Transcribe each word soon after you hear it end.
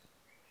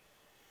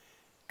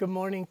Good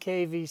morning,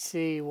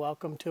 KVC.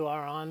 Welcome to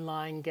our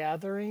online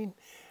gathering.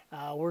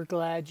 We're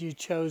glad you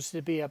chose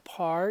to be a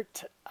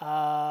part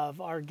of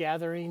our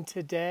gathering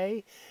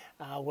today.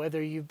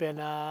 Whether you've been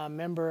a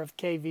member of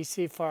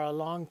KVC for a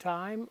long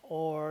time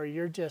or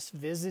you're just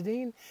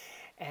visiting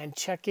and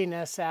checking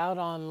us out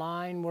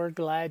online, we're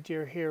glad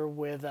you're here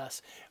with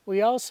us.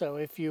 We also,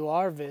 if you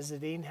are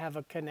visiting, have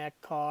a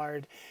Connect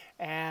card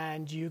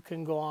and you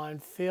can go on,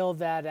 fill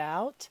that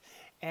out,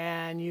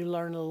 and you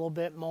learn a little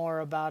bit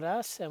more about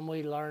us and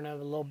we learn a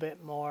little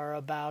bit more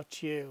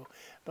about you.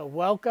 But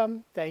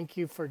welcome. Thank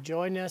you for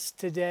joining us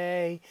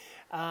today.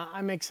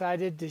 I'm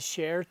excited to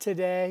share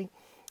today.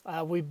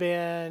 We've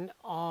been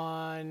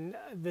on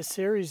the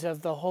series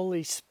of the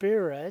Holy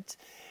Spirit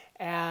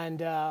and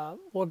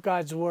what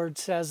God's Word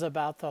says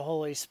about the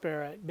Holy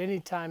Spirit. Many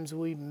times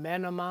we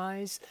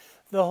minimize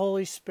the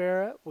Holy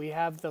Spirit. We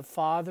have the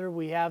Father,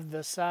 we have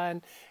the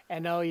Son,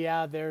 and oh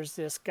yeah, there's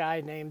this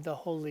guy named the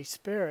Holy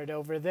Spirit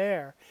over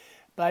there.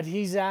 But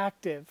he's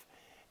active,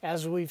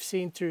 as we've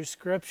seen through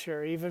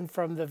Scripture, even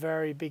from the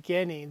very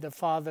beginning. The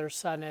Father,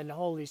 Son, and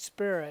Holy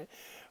Spirit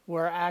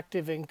were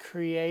active in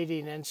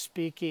creating and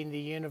speaking the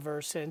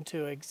universe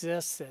into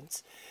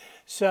existence.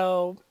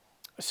 So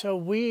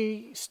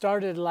we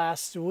started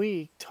last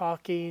week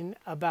talking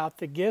about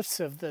the gifts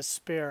of the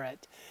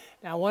Spirit.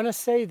 Now I want to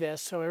say this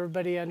so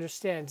everybody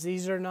understands.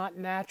 These are not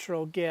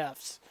natural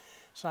gifts.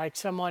 It's like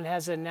someone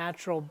has a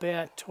natural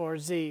bent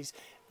towards these.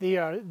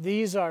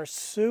 These are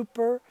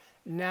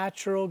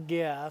supernatural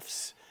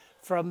gifts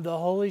from the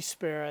Holy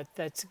Spirit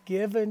that's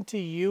given to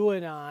you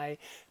and I,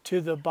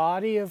 to the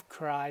body of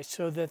Christ,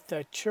 so that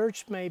the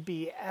church may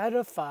be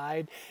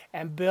edified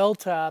and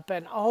built up,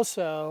 and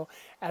also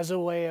as a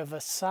way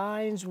of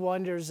signs,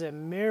 wonders,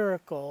 and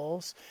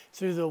miracles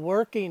through the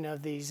working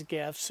of these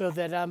gifts, so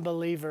that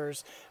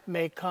unbelievers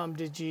may come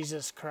to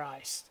Jesus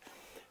Christ.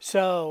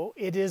 So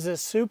it is a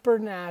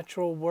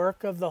supernatural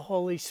work of the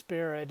Holy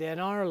Spirit in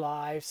our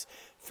lives,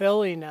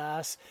 filling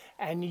us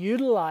and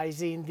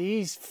utilizing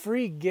these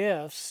free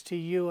gifts to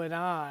you and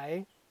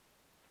I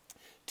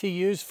to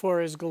use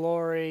for His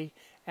glory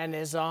and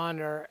His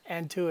honor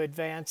and to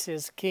advance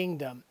His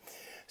kingdom.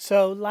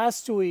 So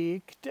last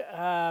week,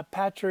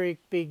 Patrick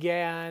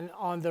began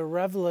on the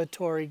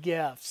revelatory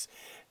gifts.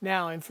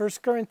 Now in 1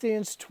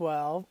 Corinthians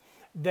 12,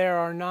 there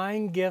are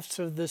 9 gifts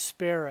of the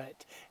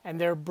Spirit, and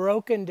they're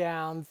broken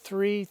down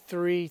 3,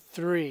 3,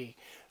 3.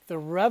 The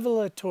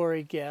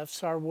revelatory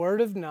gifts are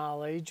word of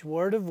knowledge,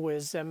 word of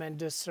wisdom, and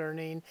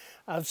discerning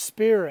of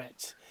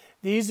spirits.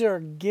 These are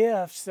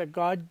gifts that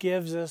God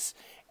gives us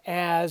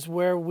as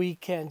where we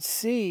can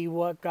see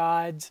what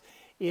God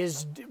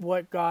is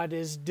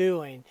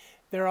doing.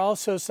 They're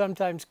also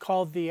sometimes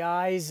called the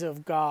eyes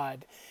of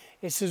God.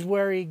 This is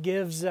where He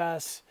gives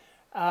us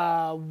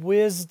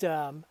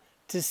wisdom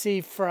to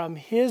see from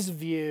His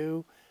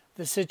view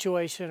the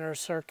situation or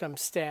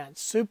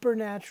circumstance.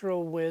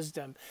 Supernatural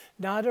wisdom,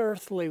 not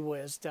earthly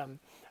wisdom.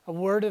 A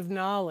word of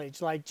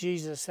knowledge, like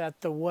Jesus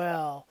at the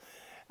well,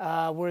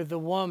 where the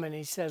woman,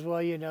 He says,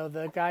 well, you know,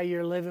 the guy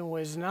you're living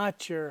with is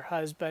not your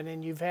husband,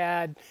 and you've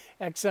had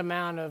X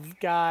amount of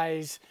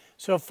guys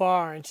so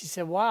far. And she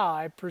said, wow,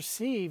 I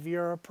perceive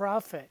you're a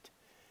prophet.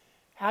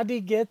 How did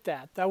he get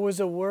that? That was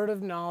a word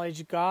of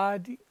knowledge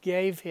God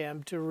gave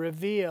him to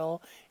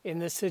reveal in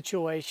the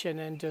situation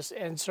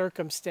and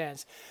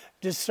circumstance.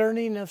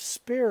 Discerning of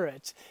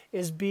spirits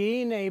is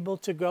being able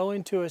to go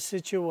into a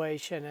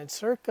situation and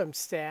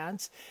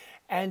circumstance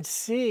and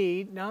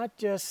see, not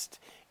just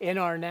in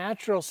our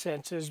natural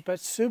senses, but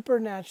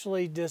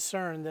supernaturally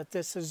discern that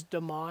this is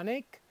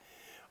demonic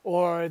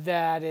or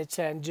that it's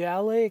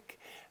angelic,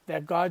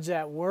 that God's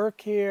at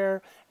work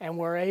here, and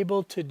we're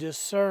able to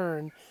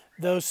discern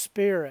those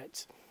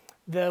spirits.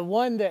 The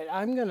one that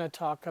I'm going to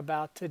talk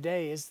about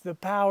today is the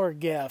power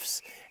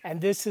gifts,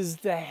 and this is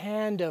the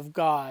hand of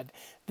God.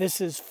 This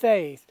is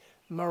faith,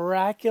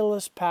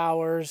 miraculous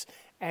powers,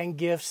 and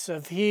gifts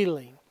of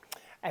healing.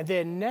 And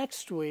then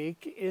next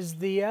week is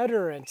the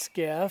utterance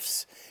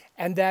gifts,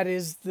 and that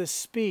is the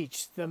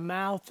speech, the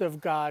mouth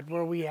of God,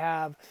 where we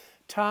have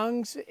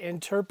tongues,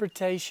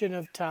 interpretation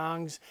of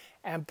tongues,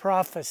 and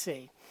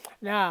prophecy.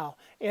 Now,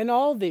 in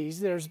all these,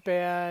 there's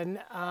been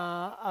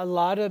a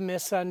lot of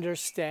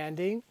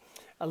misunderstanding,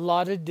 a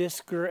lot of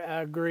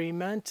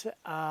disagreement.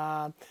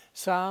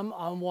 Some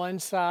on one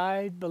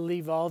side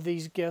believe all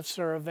these gifts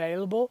are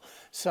available.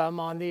 Some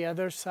on the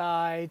other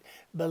side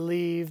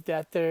believe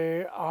that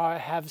they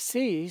have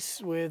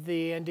ceased with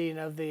the ending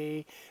of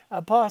the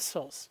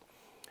apostles.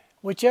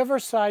 Whichever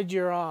side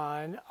you're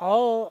on,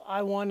 all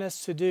I want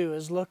us to do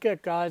is look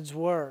at God's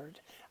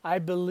Word. I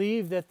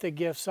believe that the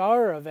gifts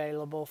are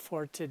available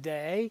for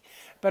today,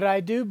 but I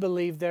do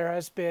believe there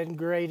has been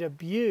great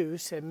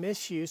abuse and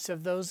misuse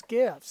of those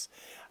gifts.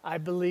 I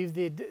believe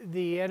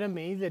the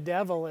enemy, the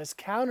devil, has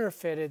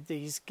counterfeited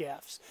these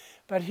gifts.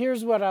 But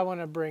here's what I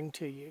want to bring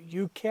to you.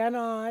 You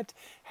cannot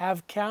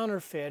have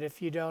counterfeit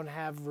if you don't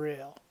have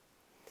real.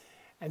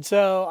 And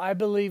so I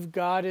believe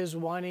God is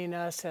wanting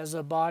us as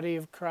a body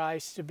of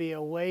Christ to be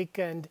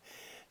awakened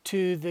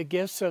to the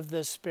gifts of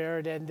the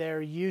Spirit and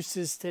their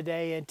uses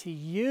today, and to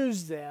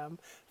use them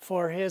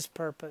for His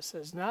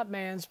purposes, not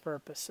man's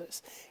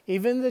purposes.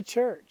 Even the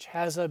church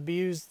has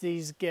abused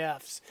these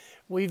gifts.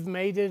 We've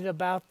made it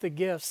about the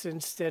gifts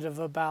instead of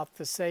about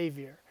the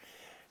Savior.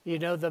 You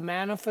know, the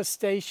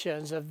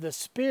manifestations of the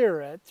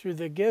Spirit through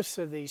the gifts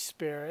of the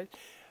Spirit,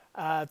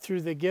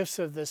 through the gifts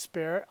of the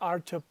Spirit, are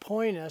to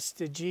point us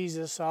to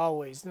Jesus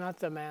always, not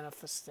the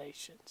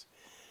manifestations.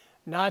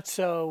 Not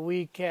so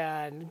we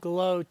can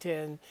gloat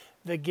in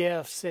the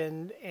gifts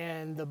and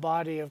the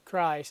body of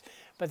Christ,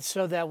 but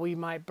so that we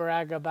might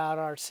brag about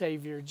our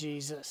Savior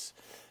Jesus.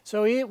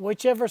 So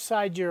whichever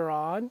side you're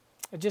on,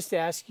 I just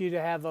ask you to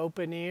have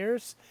open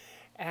ears,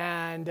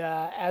 and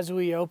as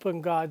we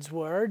open God's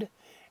Word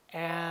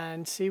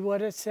and see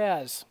what it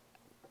says.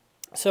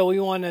 So we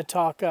want to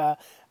talk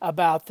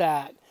about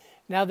that.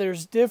 Now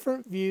there's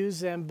different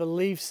views and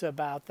beliefs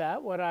about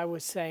that, what I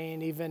was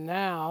saying even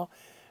now.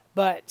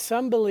 But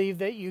some believe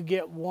that you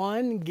get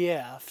one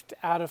gift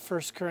out of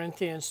 1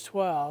 Corinthians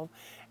 12,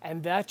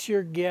 and that's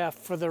your gift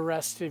for the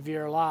rest of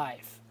your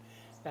life.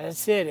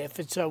 That's it. If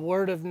it's a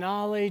word of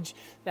knowledge,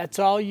 that's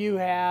all you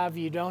have.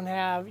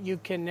 You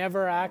can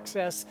never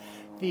access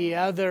the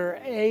other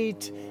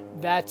 8.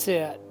 That's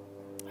it.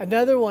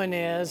 Another one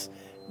is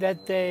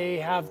that they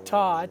have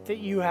taught that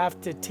you have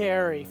to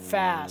tarry,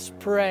 fast,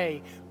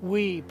 pray,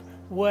 weep,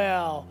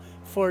 wail,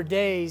 for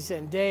days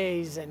and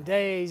days and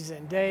days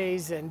and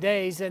days and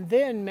days, and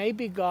then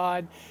maybe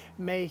God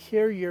may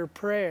hear your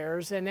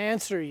prayers and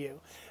answer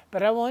you.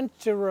 But I want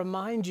to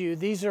remind you,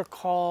 these are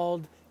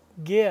called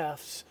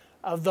gifts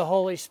of the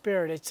Holy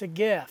Spirit. It's a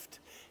gift.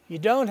 You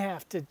don't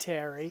have to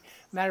tarry.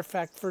 Matter of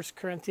fact, 1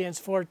 Corinthians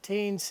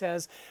 14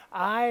 says,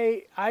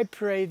 I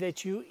pray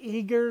that you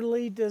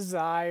eagerly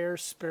desire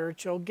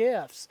spiritual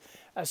gifts,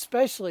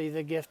 especially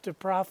the gift of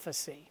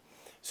prophecy.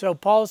 So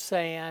Paul's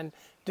saying,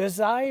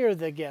 desire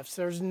the gifts.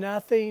 There's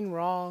nothing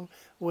wrong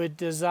with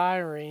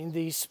desiring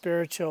these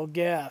spiritual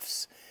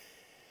gifts.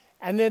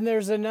 And then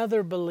there's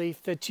another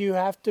belief that you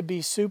have to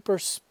be super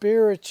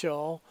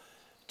spiritual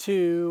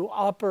to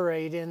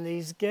operate in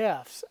these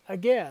gifts.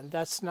 Again,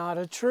 that's not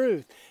a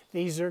truth.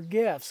 These are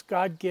gifts.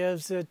 God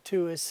gives it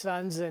to His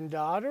sons and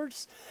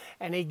daughters,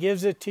 and He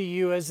gives it to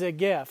you as a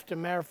gift. As a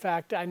matter of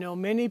fact, I know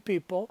many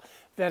people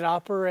that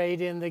operate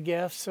in the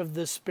gifts of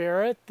the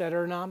Spirit that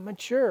are not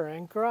mature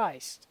in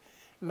Christ.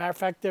 Matter of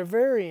fact, they're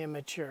very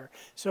immature.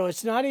 So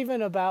it's not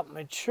even about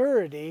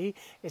maturity.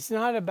 It's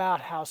not about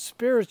how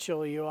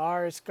spiritual you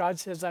are. It's God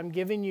says, I'm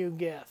giving you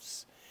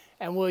gifts,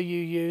 and will you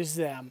use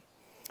them?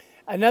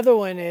 Another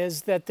one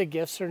is that the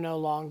gifts are no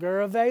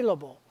longer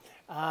available.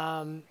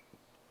 And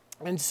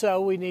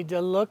so we need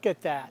to look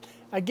at that.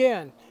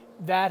 Again,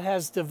 that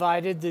has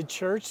divided the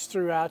church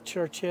throughout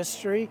church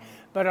history,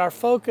 but our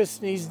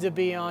focus needs to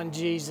be on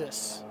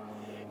Jesus.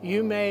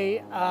 You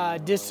may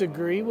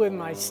disagree with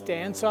my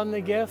stance on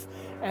the gift,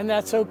 and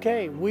that's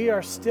okay. We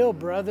are still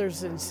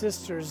brothers and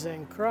sisters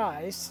in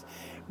Christ.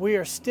 We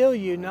are still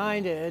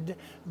united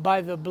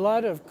by the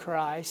blood of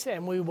Christ,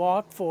 and we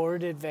walk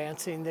forward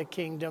advancing the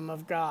kingdom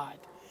of God.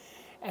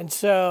 And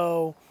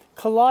so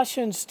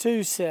Colossians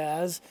 2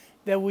 says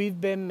that we've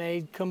been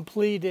made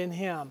complete in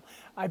Him.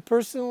 I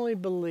personally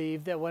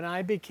believe that when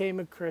I became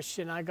a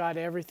Christian, I got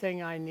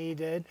everything I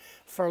needed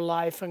for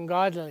life and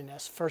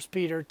godliness. 1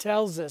 Peter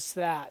tells us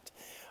that.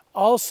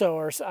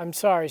 Also,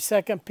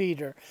 2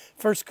 Peter,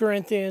 1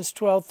 Corinthians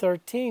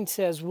 12:13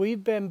 says,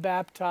 we've been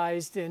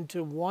baptized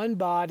into one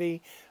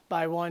body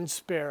by one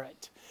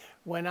Spirit.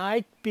 When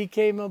I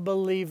became a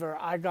believer,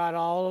 I got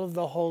all of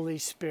the Holy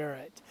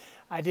Spirit.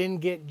 I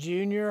didn't get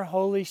junior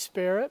Holy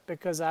Spirit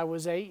because I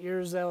was 8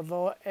 years of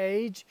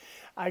age.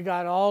 I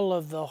got all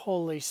of the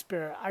Holy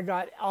Spirit. I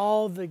got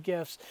all the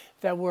gifts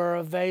that were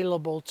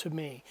available to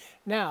me.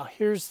 Now,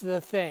 here's the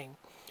thing.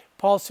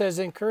 Paul says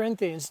in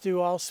Corinthians,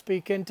 do all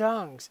speak in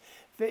tongues?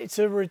 It's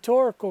a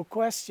rhetorical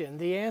question.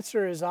 The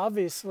answer is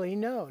obviously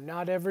no.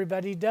 Not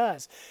everybody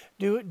does.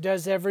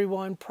 Does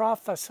everyone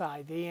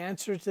prophesy? The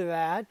answer to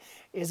that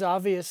is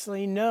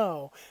obviously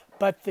no.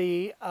 But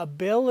the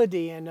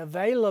ability and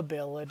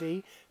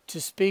availability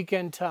to speak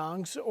in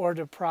tongues or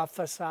to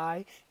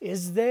prophesy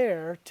is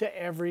there to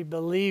every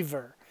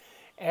believer.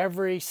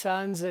 Every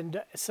son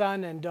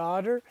and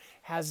daughter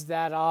has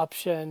that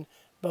option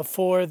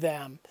before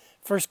them.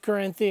 1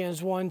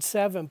 Corinthians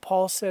 1:7,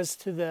 Paul says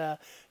to the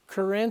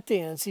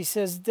Corinthians, he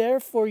says,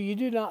 therefore you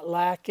do not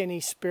lack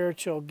any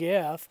spiritual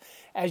gift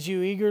as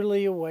you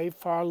eagerly await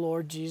for our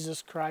Lord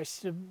Jesus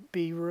Christ to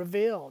be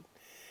revealed.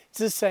 It's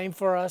the same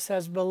for us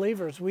as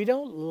believers. We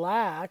don't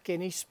lack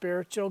any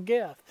spiritual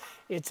gift.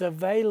 It's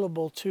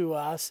available to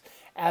us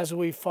as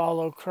we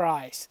follow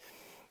Christ.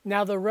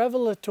 Now, the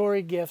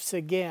revelatory gifts,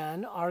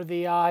 again, are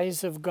the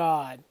eyes of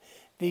God.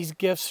 These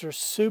gifts are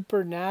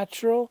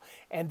supernatural,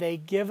 and they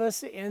give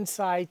us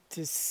insight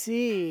to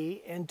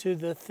see into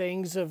the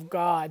things of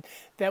God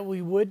that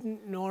we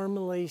wouldn't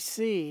normally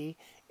see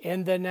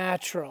in the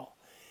natural.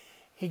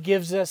 He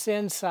gives us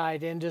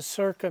insight into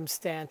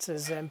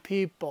circumstances and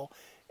people.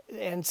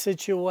 and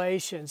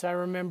situations. I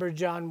remember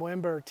John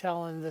Wimber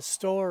telling the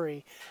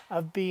story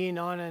of being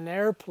on an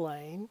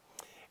airplane,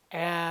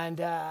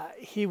 and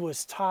he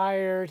was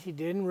tired. He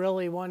didn't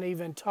really want to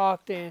even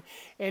talk to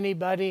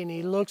anybody, and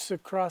he looks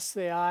across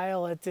the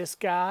aisle at this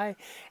guy,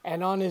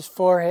 and on his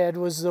forehead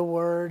was the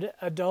word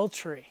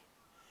adultery.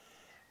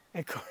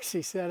 And of course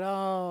he said,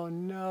 "Oh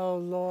no,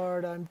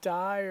 Lord, I'm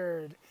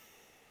tired."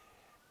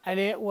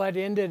 And what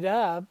ended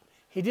up,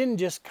 he didn't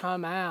just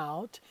come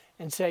out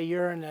and say,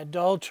 "You're an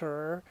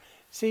adulterer."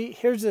 See,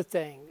 here's the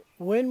thing.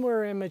 When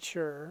we're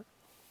immature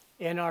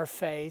in our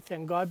faith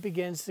and God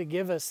begins to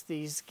give us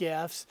these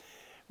gifts,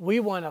 we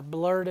want to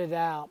blurt it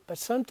out. But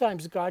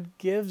sometimes God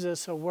gives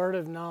us a word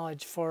of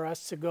knowledge for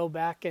us to go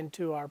back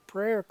into our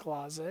prayer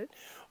closet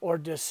or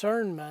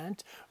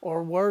discernment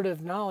or word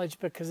of knowledge,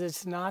 because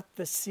it's not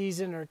the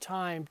season or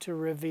time to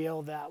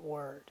reveal that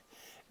word.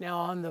 Now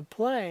on the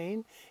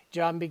plane,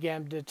 John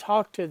began to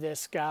talk to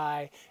this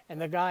guy,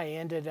 and the guy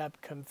ended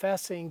up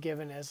confessing,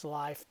 giving his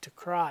life to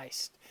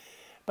Christ.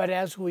 But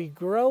as we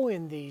grow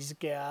in these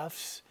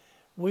gifts,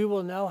 we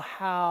will know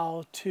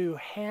how to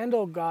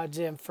handle God's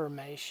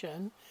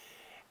information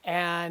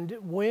and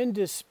when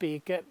to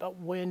speak it, but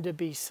when to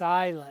be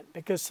silent.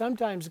 Because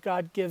sometimes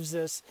God gives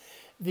us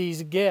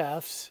these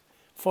gifts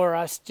for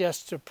us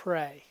just to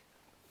pray.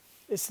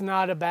 It's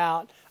not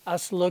about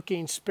us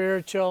looking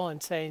spiritual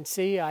and saying,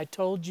 "See, I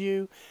told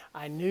you,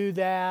 I knew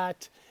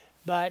that,"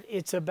 but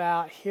it's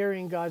about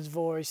hearing God's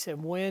voice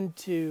and when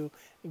to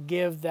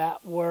give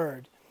that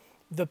word.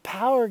 The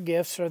power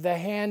gifts are the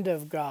hand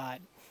of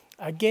God.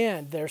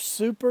 Again, they're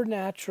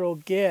supernatural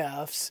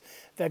gifts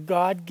that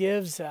God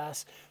gives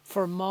us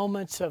for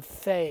moments of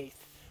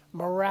faith,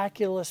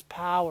 miraculous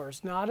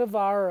powers, not of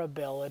our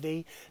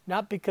ability,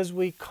 not because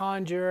we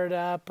conjure it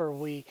up or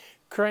we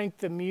crank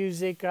the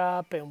music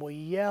up and we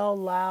yell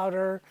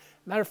louder.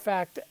 Matter of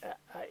fact,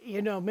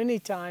 many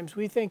times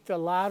we think the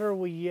louder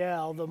we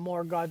yell, the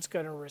more God's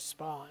going to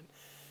respond.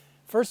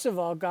 First of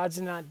all,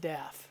 God's not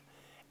deaf.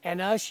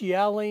 And us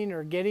yelling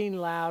or getting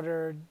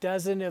louder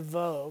doesn't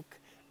evoke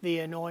the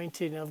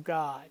anointing of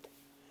God.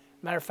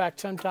 Matter of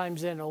fact,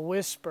 sometimes in a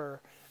whisper,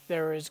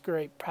 there is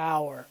great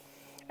power.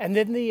 And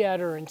then the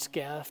utterance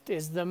gift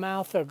is the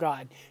mouth of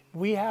God.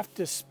 We have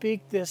to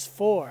speak this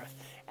forth,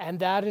 and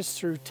that is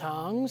through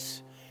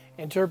tongues,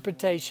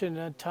 interpretation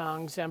of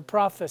tongues, and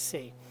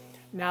prophecy.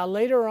 Now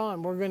later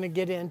on, we're going to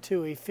get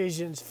into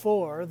Ephesians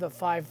 4, the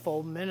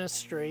fivefold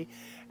ministry,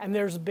 and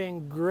there's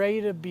been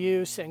great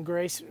abuse and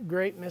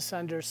great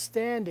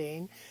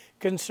misunderstanding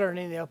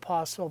concerning the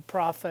apostle,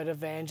 prophet,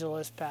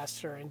 evangelist,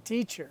 pastor, and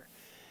teacher,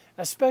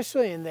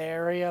 especially in the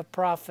area of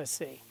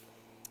prophecy.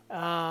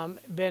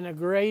 Been a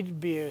great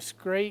abuse,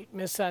 great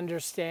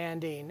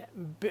misunderstanding,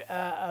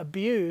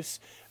 abuse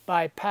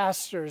by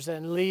pastors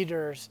and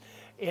leaders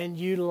in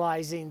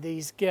utilizing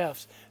these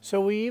gifts.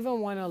 So we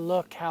even want to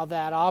look how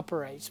that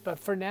operates. But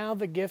for now,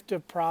 the gift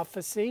of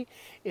prophecy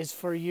is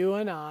for you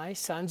and I,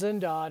 sons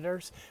and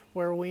daughters,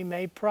 where we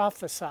may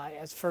prophesy,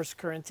 as 1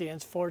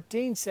 Corinthians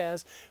 14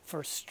 says,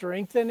 for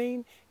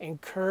strengthening,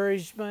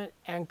 encouragement,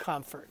 and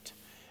comfort.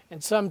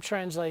 And some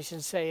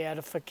translations say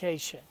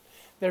edification.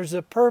 There's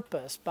a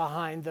purpose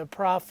behind the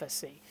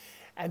prophecy.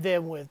 And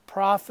then with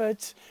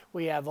prophets,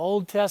 we have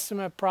Old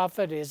Testament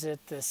prophet. Is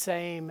it the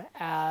same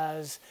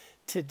as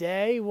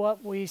today,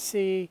 what we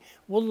see?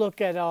 We'll look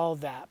at all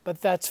that,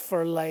 but that's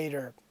for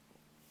later.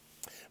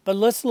 But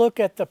let's look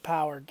at the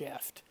power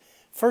gift.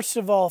 First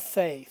of all,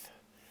 faith.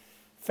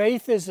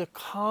 Faith is a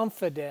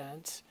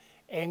confidence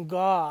in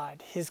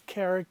God, His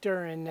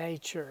character and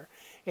nature.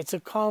 It's a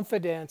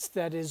confidence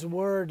that His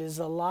Word is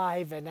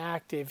alive and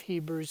active,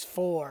 Hebrews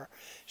 4,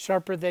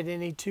 sharper than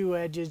any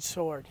two-edged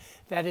sword,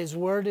 that His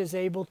Word is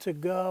able to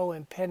go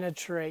and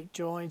penetrate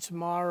joints,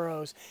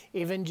 marrows,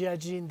 even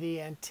judging the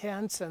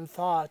intents and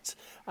thoughts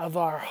of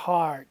our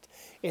heart.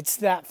 It's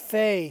that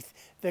faith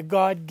that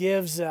God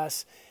gives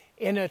us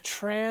in a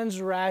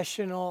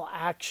transrational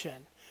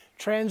action.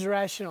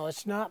 Transrational,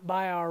 it's not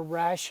by our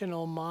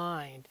rational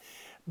mind,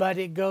 but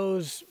it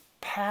goes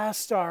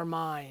past our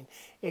mind.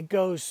 It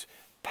goes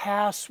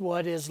past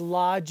what is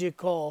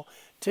logical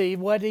to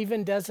what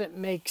even doesn't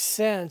make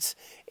sense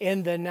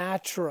in the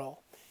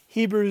natural.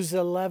 Hebrews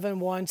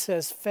 11:1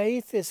 says,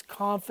 faith is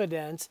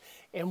confidence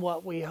in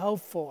what we hope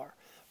for.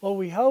 What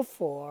we hope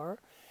for,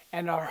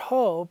 and our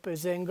hope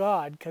is in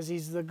God, because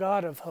He's the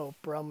God of hope,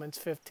 Romans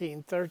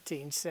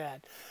 15:13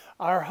 said.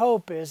 Our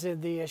hope is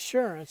in the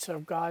assurance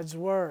of God's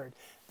Word,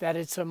 that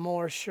it's a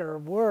more sure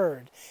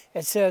word.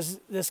 It says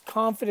this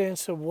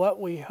confidence of what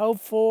we hope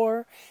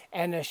for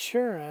and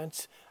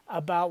assurance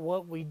about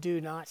what we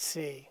do not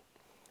see.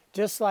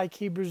 Just like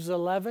Hebrews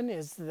 11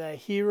 is the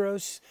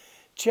heroes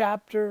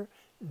chapter,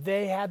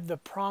 they had the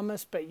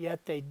promise, but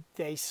yet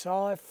they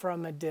saw it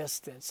from a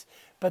distance.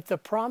 But the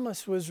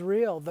promise was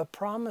real. The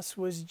promise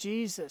was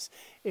Jesus.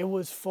 It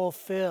was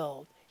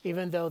fulfilled,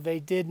 even though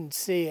they didn't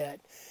see it.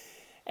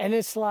 And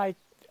it's like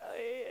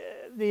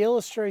the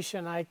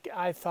illustration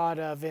I thought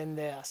of in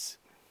this.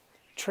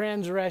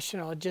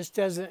 Transrational, it just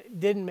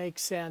didn't make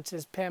sense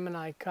as Pam and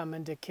I come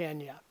into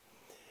Kenya.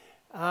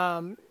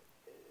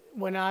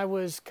 when I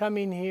was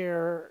coming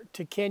here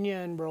to Kenya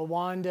and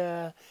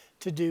Rwanda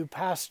to do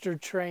pastor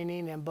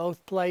training in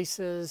both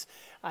places,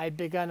 I had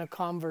begun a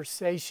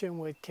conversation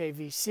with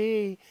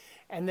KVC,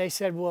 and they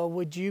said, well,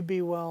 would you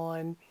be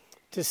willing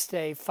to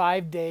stay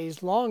 5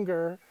 days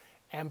longer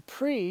and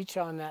preach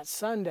on that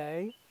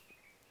Sunday,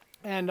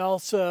 and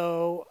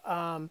also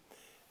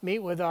meet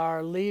with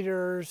our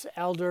leaders,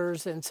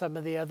 elders, and some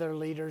of the other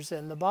leaders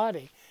in the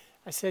body?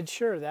 I said,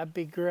 sure, that'd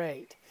be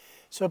great.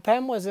 So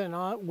Pam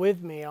wasn't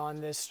with me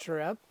on this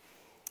trip,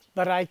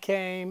 but I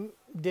came,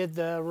 did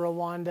the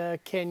Rwanda,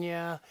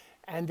 Kenya,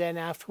 and then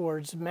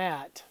afterwards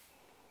met.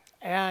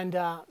 And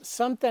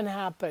something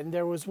happened.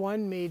 There was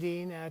one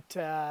meeting at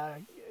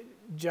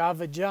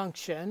Java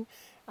Junction.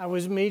 I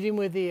was meeting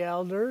with the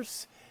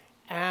elders,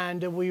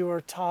 and we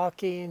were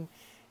talking,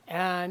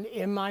 and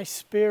in my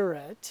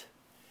spirit,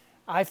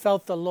 I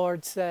felt the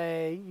Lord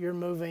say, you're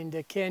moving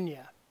to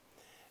Kenya.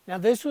 Now,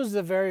 this was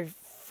the very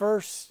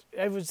first,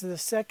 it was the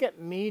second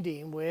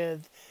meeting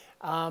with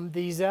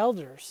these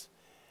elders.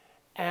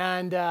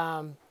 And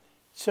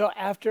so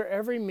after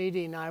every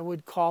meeting, I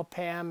would call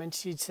Pam and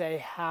she'd say,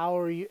 how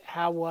are you?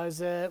 How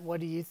was it? What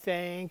do you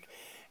think?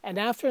 And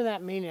after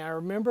that meeting, I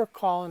remember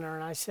calling her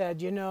and I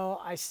said, you know,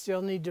 I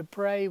still need to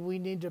pray. We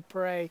need to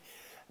pray,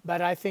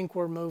 but I think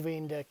we're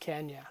moving to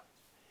Kenya.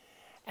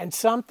 And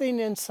something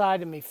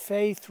inside of me,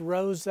 faith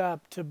rose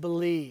up to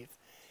believe.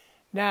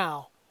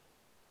 Now,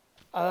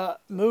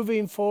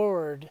 moving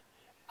forward,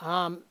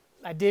 I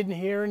didn't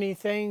hear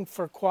anything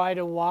for quite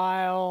a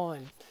while,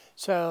 and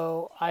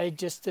so I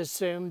just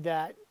assumed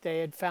that they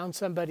had found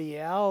somebody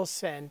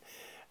else, and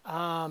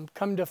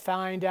come to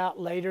find out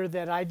later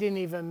that I didn't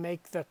even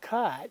make the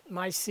cut.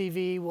 My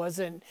CV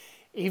wasn't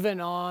even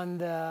on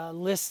the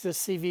list of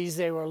CVs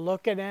they were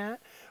looking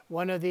at.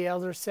 One of the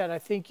elders said, I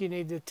think you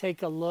need to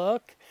take a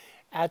look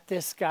at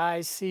this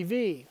guy's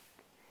CV.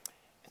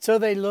 So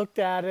they looked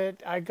at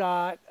it. I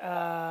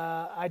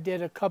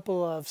did a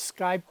couple of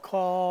Skype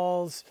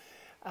calls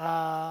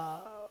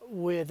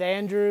with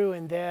Andrew,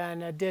 and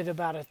then I did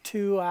about a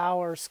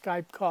 2-hour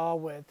Skype call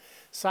with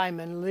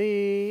Simon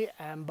Lee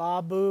and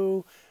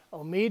Babu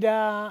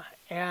Omida,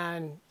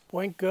 and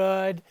went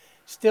good.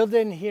 Still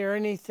didn't hear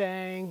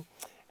anything.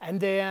 And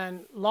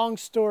then, long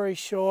story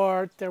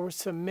short, there were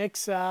some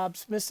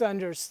mix-ups,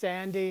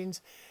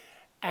 misunderstandings,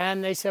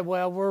 and they said,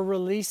 well, we're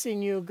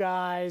releasing you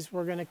guys.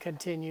 We're going to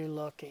continue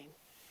looking.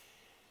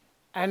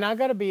 And I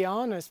got to be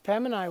honest,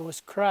 Pam and I was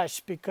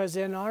crushed, because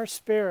in our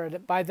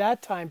spirit, by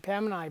that time,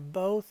 Pam and I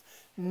both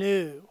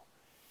knew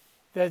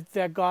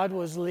that God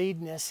was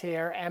leading us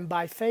here. And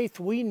by faith,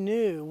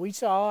 we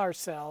saw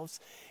ourselves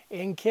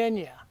in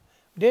Kenya.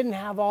 Didn't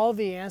have all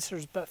the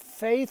answers, but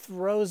faith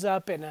rose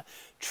up in a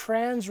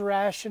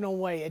trans-rational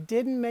way. It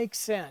didn't make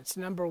sense.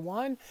 Number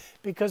one,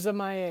 because of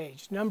my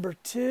age. Number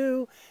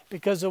two,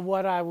 because of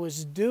what I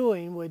was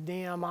doing with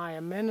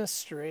Nehemiah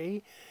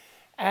Ministry.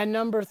 And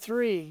number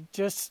three,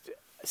 just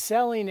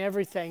selling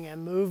everything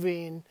and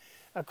moving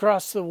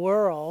across the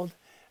world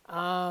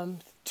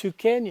to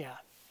Kenya.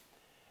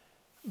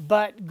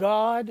 But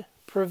God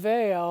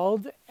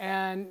prevailed,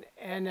 and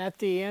at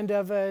the end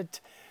of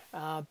it,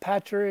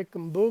 Patrick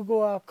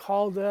Mbugua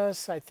called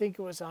us, I think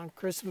it was on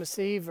Christmas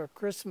Eve or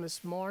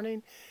Christmas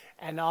morning,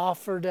 and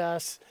offered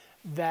us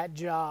that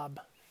job.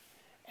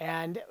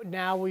 And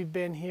now we've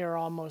been here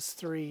almost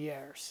 3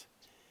 years.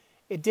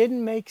 It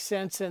didn't make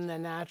sense in the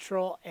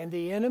natural, and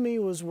the enemy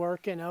was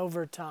working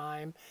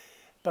overtime,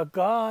 but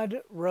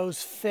God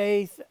rose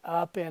faith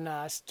up in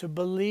us to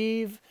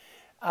believe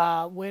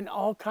when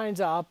all kinds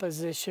of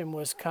opposition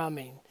was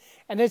coming.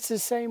 And it's the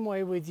same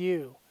way with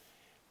you.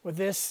 With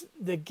this,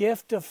 the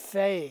gift of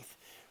faith,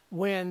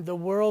 when the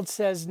world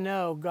says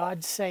no,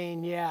 God's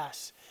saying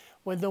yes.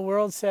 When the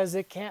world says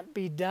it can't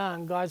be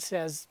done, God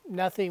says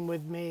nothing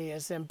with me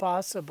is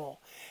impossible.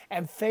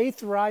 And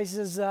faith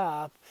rises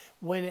up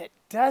when it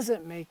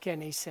doesn't make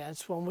any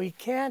sense, when we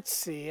can't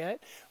see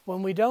it,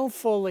 when we don't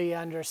fully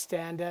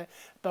understand it,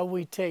 but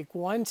we take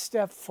one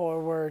step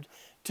forward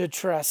to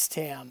trust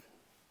Him.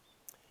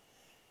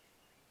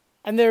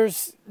 And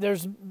there's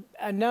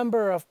a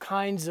number of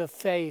kinds of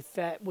faith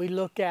that we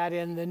look at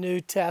in the New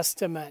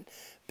Testament.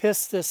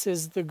 Pistis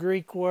is the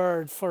Greek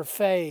word for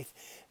faith.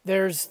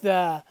 There's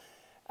the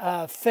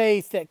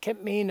faith that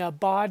can mean a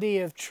body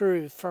of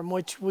truth from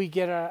which we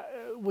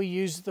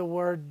use the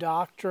word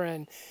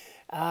doctrine.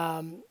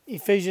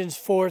 Ephesians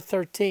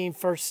 4:13,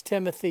 1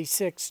 Timothy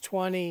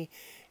 6:20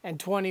 and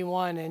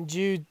 21, and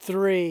Jude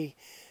 3.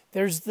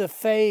 There's the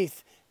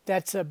faith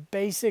that's a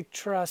basic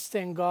trust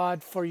in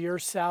God for your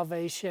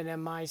salvation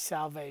and my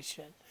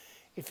salvation.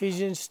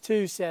 Ephesians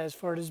 2 says,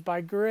 for it is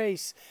by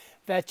grace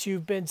that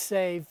you've been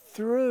saved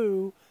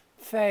through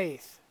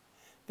faith.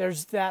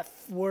 There's that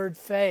word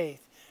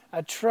faith,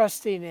 a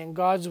trusting in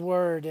God's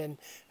word and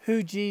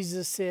who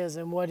Jesus is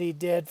and what He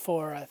did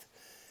for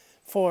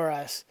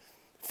us.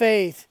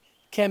 Faith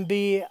can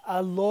be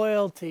a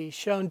loyalty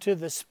shown to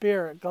the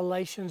Spirit.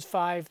 Galatians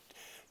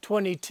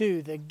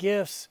 5:22, the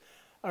gifts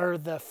or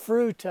the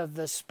fruit of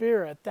the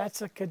Spirit.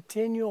 That's a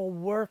continual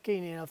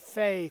working of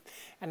faith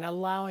and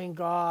allowing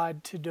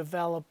God to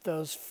develop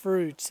those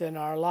fruits in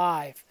our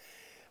life.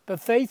 But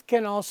faith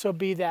can also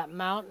be that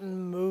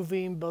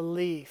mountain-moving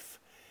belief,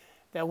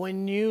 that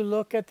when you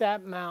look at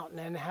that mountain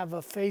and have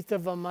a faith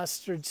of a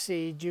mustard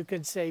seed, you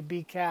can say,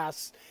 be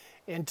cast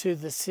into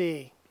the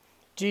sea.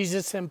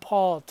 Jesus and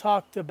Paul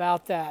talked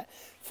about that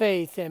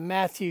faith in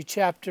Matthew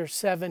chapter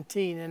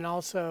 17 and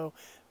also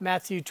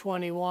Matthew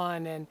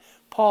 21, and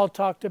Paul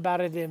talked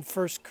about it in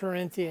 1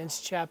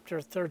 Corinthians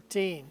chapter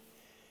 13.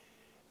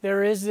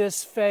 There is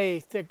this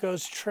faith that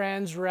goes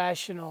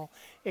transrational.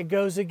 It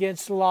goes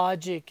against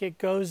logic. It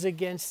goes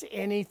against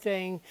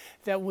anything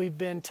that we've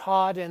been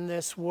taught in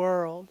this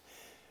world.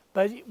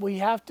 But we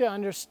have to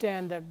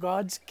understand that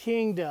God's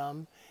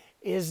kingdom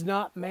is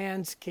not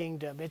man's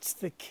kingdom. It's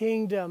the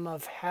kingdom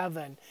of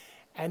heaven.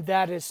 And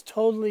that is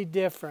totally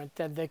different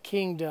than the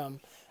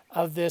kingdom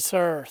of this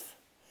earth.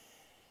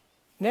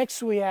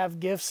 Next, we have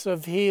gifts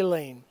of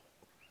healing.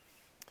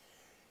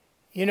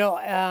 You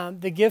know,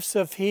 the gifts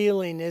of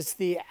healing is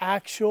the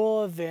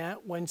actual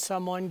event when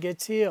someone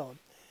gets healed.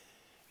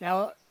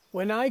 Now,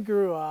 when I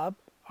grew up,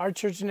 our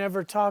church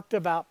never talked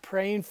about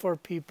praying for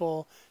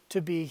people to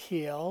be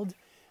healed.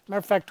 Matter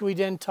of fact, we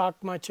didn't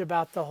talk much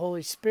about the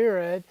Holy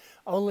Spirit,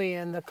 only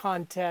in the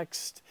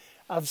context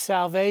of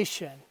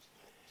salvation.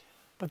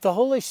 But the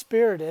Holy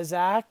Spirit is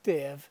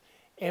active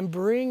in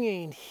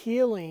bringing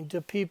healing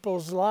to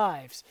people's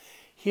lives,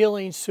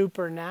 healing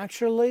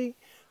supernaturally,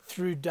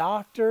 through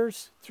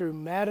doctors, through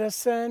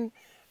medicine,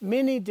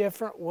 many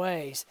different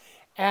ways.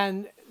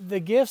 And the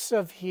gifts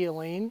of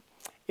healing,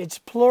 it's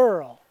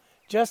plural.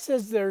 Just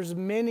as there's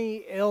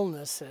many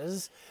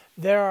illnesses,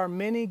 there are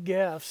many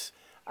gifts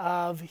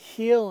of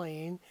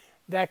healing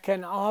that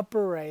can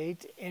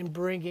operate in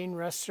bringing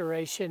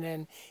restoration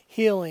and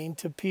healing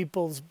to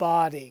people's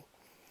body.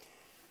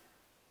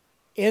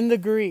 In the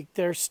Greek,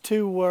 there's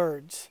two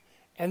words.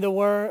 And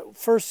the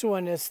first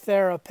one is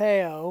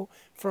therapeo,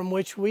 from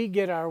which we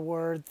get our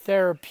word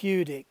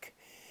therapeutic.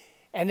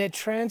 And it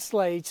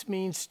translates,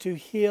 means to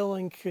heal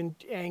and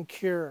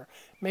cure.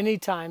 Many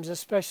times,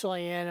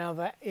 especially in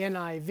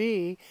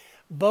NIV,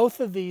 both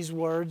of these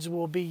words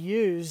will be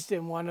used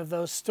in one of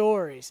those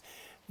stories.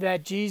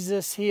 That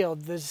Jesus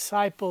healed, the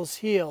disciples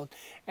healed,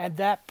 and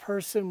that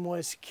person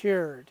was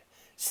cured.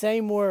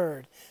 Same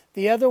word.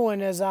 The other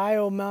one is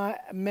iomai,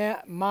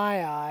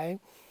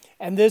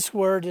 and this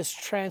word is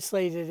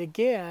translated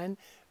again,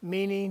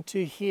 meaning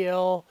to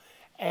heal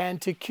and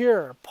to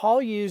cure.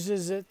 Paul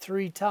uses it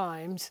 3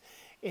 times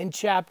in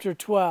chapter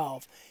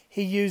 12.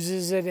 He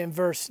uses it in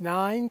verse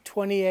 9,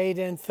 28,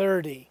 and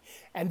 30.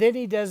 And then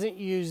he doesn't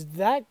use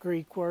that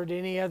Greek word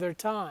any other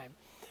time.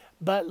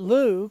 But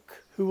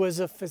Luke, who was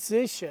a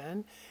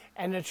physician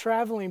and a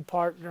traveling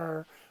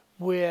partner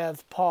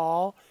with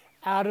Paul,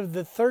 out of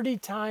the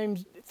 38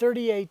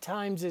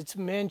 times it's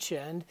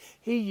mentioned,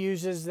 he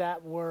uses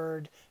that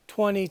word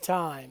 20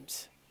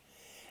 times.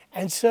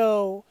 And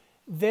so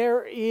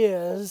there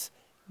is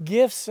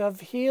gifts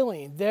of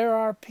healing. There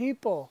are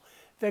people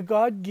that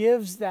God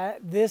gives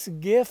this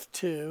gift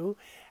to,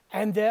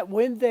 and that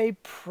when they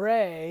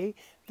pray,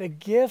 the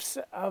gifts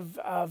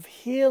of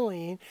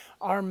healing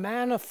are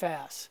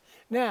manifest.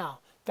 Now,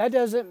 that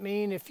doesn't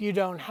mean if you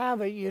don't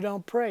have it, you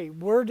don't pray.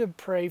 We're to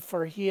pray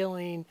for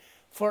healing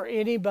for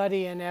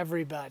anybody and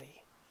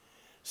everybody.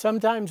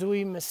 Sometimes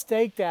we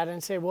mistake that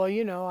and say, well,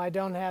 you know, I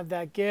don't have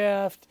that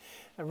gift.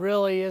 It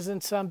really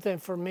isn't something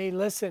for me.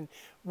 Listen,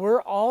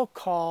 we're all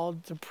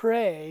called to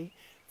pray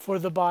for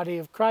the body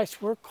of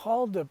Christ. We're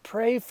called to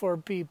pray for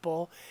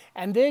people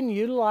and then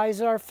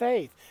utilize our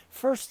faith.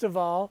 First of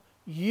all,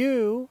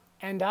 you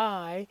and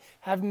I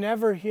have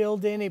never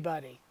healed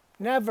anybody.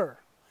 Never.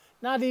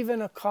 Not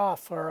even a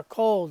cough or a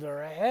cold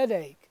or a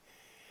headache.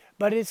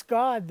 But it's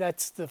God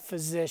that's the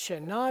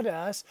physician, not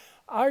us.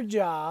 Our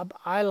job,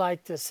 I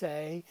like to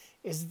say,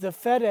 is the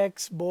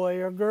FedEx boy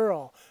or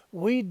girl.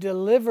 We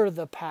deliver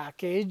the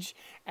package,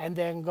 and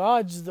then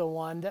God's the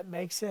one that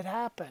makes it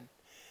happen.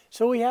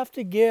 So we have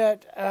to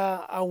get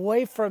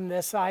away from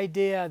this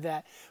idea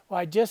that,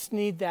 well, I just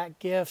need that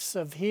gifts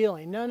of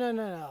healing.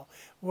 No.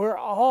 We're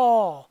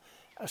all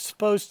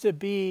supposed to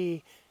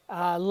be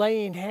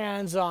laying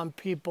hands on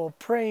people,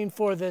 praying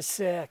for the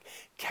sick,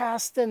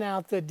 casting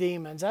out the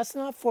demons. That's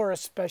not for a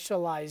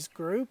specialized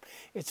group.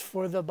 It's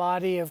for the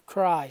body of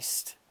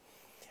Christ.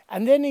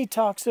 And then he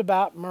talks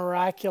about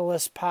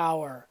miraculous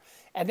power,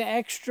 an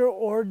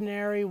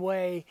extraordinary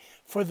way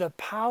for the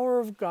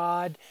power of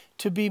God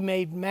to be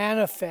made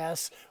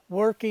manifest,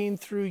 working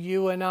through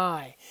you and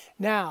I.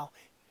 Now,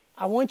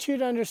 I want you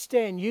to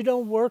understand, you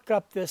don't work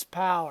up this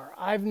power.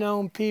 I've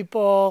known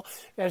people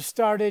that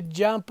started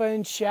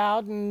jumping,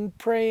 shouting,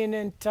 praying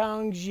in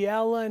tongues,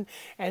 yelling,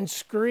 and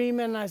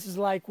screaming. I was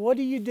like, what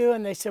are you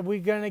doing? They said, we're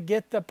going to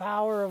get the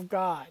power of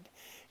God.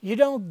 You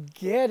don't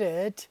get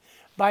it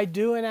by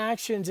doing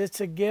actions.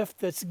 It's a gift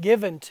that's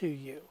given to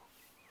you.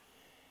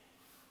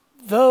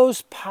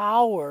 those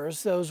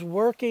powers, those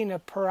working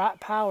of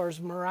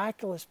powers,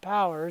 miraculous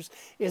powers,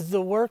 is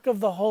the work of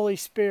the Holy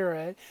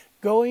Spirit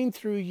going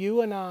through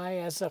you and I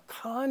as a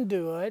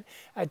conduit,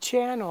 a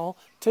channel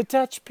to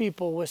touch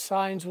people with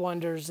signs,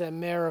 wonders, and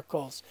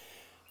miracles.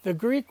 The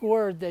Greek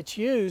word that's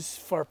used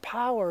for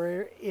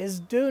power is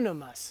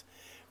dunamis,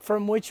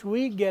 from which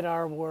we get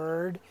our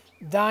word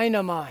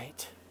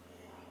dynamite.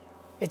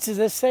 It's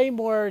the same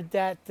word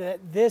that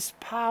this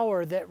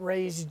power that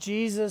raised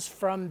Jesus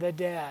from the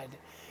dead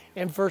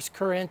in 1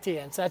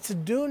 Corinthians. That's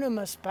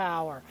dunamis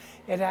power.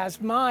 It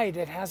has might.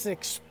 It has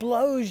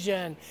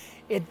explosion.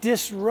 It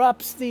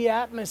disrupts the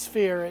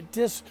atmosphere. It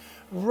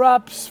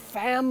disrupts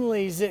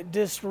families. It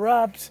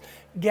disrupts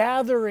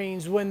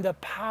gatherings when the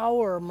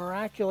power,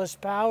 miraculous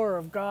power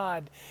of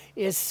God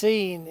is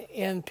seen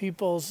in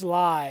people's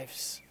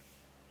lives.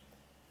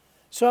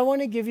 So I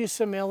want to give you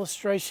some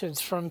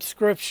illustrations from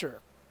Scripture.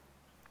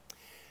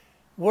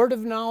 Word of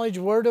knowledge,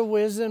 word of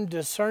wisdom,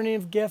 discerning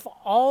of gift,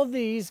 all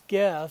these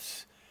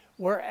gifts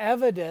were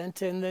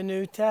evident in the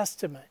New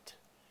Testament.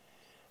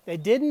 They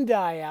didn't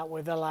die out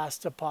with the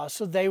last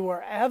apostle. They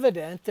were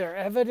evident. They're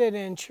evident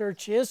in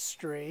church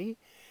history.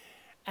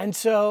 And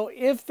so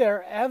if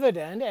they're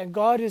evident, and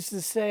God is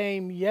the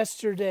same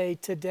yesterday,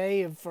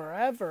 today, and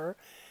forever,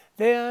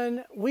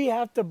 then we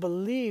have to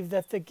believe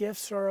that the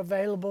gifts are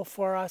available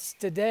for us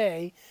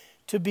today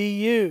to be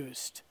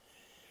used.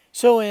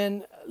 So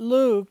in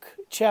Luke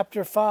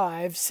chapter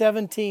 5,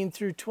 17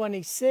 through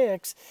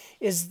 26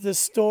 is the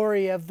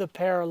story of the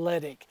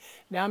paralytic.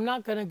 Now I'm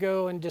not going to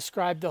go and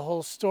describe the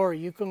whole story.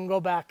 You can go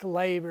back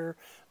later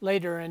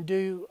and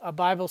do a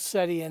Bible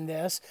study in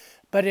this.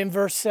 But in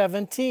verse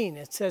 17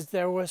 it says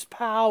there was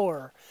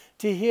power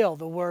to heal.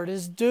 The word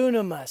is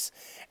dunamis.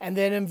 And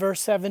then in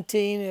verse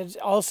 17 it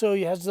also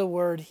has the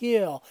word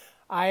heal,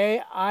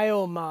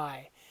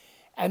 iomai.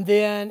 And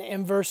then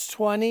in verse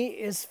 20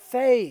 is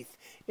faith.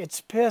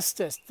 It's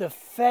pistis, the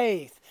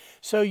faith.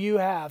 So you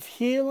have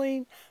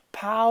healing,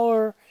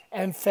 power,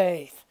 and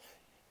faith.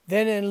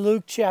 Then in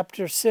Luke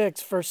chapter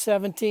 6, verse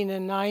 17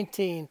 and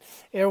 19,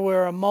 there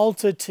were a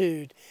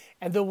multitude.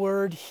 And the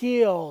word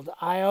healed,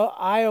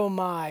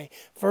 iomai,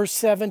 verse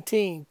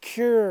 17,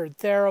 cured,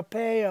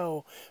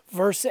 therapeo,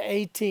 verse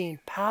 18,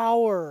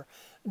 power,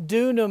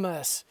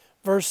 dunamis,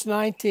 verse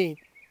 19,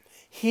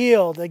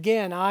 healed,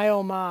 again,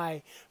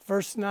 iomai,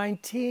 verse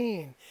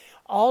 19.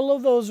 All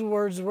of those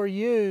words were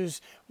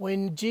used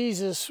when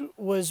Jesus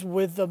was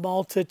with the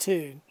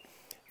multitude.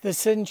 The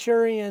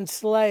centurion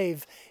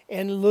slave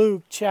in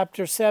Luke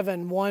chapter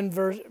 7,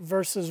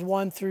 verses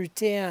 1 through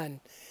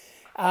 10.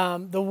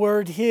 The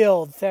word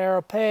healed,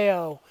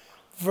 therapeo,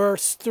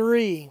 verse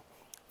 3.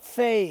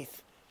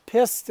 Faith,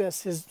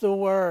 pistis is the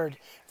word,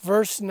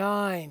 verse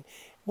 9.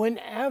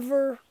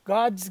 Whenever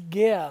God's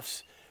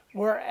gifts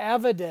were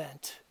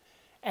evident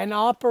and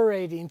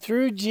operating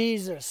through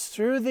Jesus,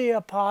 through the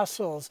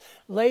apostles,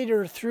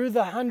 later through the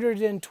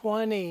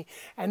 120,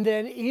 and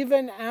then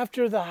even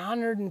after the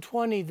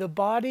 120, the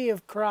body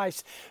of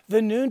Christ,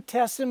 the New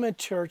Testament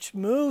church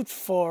moved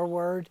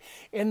forward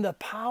in the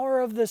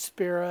power of the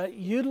Spirit,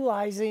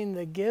 utilizing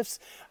the gifts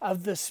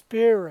of the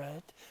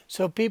Spirit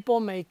so people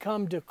may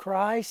come to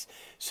Christ,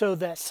 so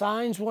that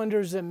signs,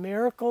 wonders, and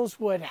miracles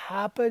would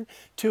happen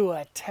to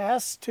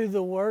attest to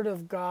the Word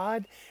of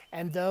God,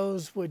 and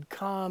those would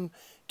come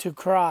to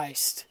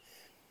Christ.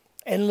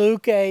 In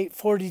Luke 8,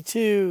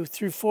 42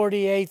 through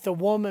 48, the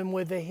woman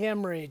with the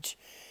hemorrhage,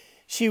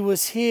 she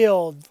was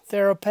healed,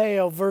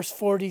 therapeo, verse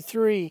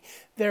 43.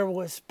 There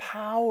was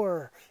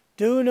power,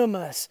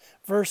 dunamis,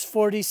 verse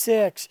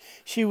 46.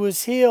 She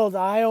was healed,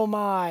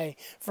 iomai,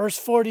 verse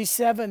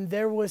 47.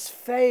 There was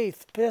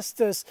faith,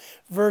 pistis,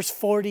 verse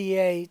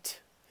 48.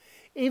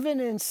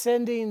 Even in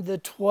sending the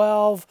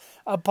 12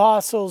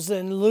 apostles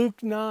in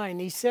Luke 9,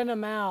 he sent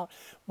them out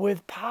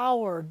with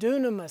power,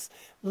 dunamis.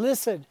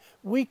 Listen,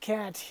 we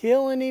can't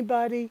heal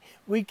anybody.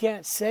 We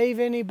can't save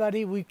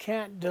anybody. We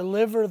can't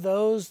deliver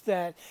those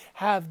that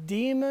have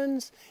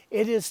demons.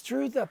 It is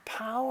through the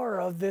power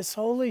of this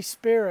Holy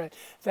Spirit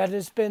that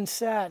has been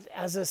set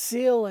as a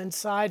seal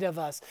inside of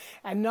us.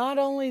 And not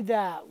only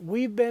that,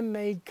 we've been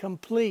made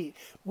complete.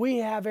 We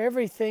have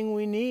everything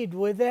we need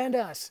within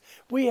us.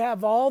 We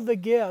have all the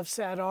gifts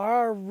at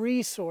our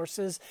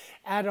resources,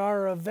 at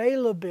our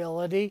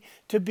availability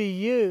to be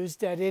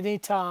used at any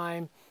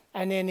time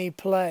and any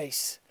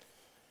place.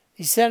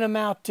 He sent them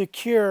out to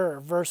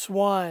cure, verse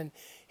 1.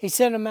 He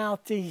sent them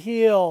out to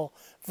heal,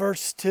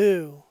 verse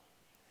 2.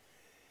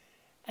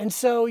 And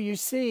so you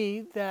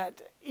see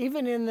that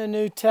even in the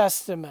New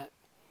Testament,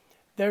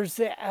 there's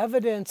the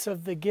evidence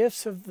of the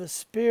gifts of the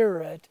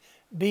Spirit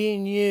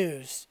being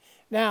used.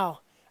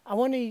 Now, I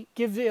want to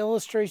give the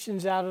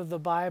illustrations out of the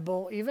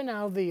Bible, even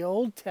out of the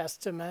Old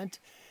Testament,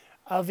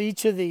 of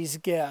each of these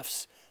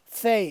gifts.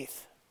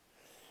 Faith.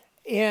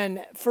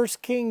 In 1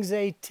 Kings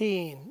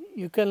 18,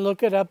 you can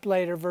look it up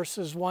later,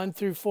 verses 1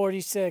 through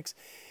 46,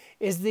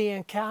 is the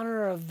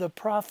encounter of the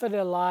prophet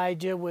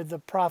Elijah with the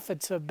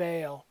prophets of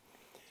Baal.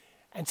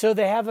 And so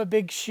they have a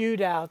big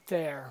shootout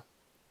there.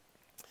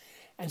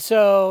 And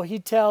so he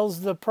tells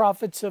the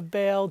prophets of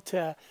Baal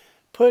to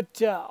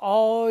put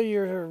all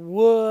your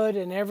wood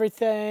and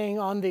everything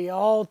on the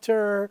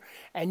altar,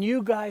 and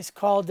you guys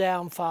call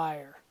down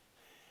fire.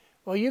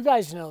 Well, you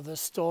guys know the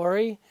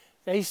story.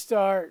 They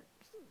start,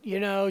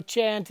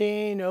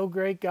 chanting, "Oh,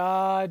 great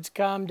gods,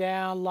 come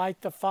down,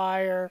 light the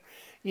fire."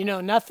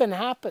 Nothing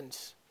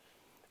happens.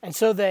 And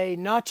so they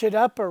notch it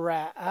up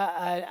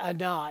a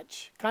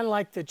notch, kind of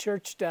like the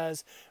church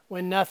does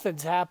when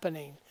nothing's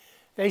happening.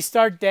 They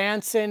start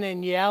dancing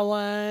and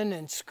yelling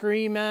and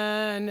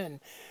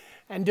screaming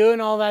and doing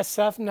all that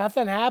stuff.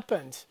 Nothing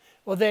happens.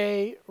 Well,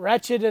 they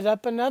ratchet it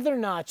up another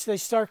notch. They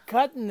start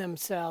cutting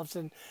themselves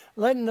and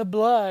letting the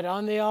blood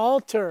on the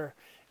altar.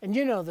 And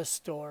you know the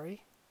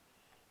story.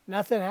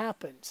 Nothing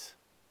happens.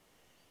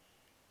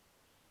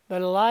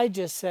 But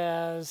Elijah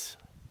says,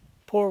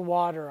 pour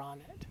water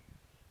on it.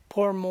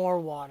 Pour more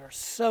water.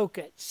 Soak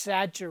it.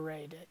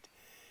 Saturate it.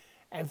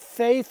 And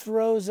faith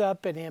rose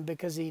up in him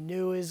because he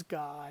knew his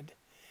God.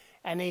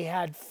 And he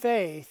had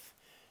faith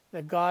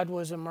that God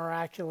was a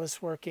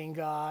miraculous working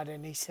God.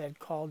 And he said,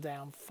 call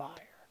down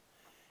fire.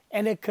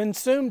 And it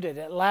consumed it.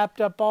 It lapped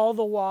up all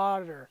the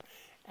water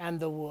and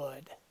the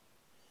wood.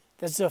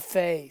 That's a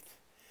faith.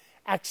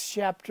 Acts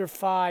chapter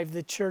 5,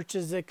 the church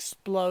is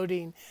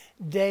exploding.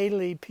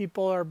 Daily,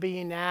 people are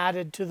being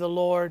added to the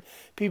Lord.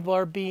 People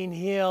are being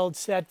healed,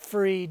 set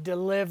free,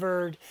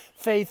 delivered.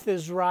 Faith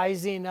is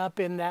rising up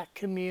in that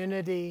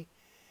community.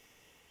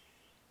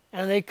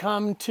 And they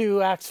come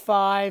to Acts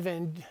 5,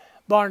 and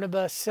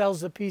Barnabas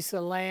sells a piece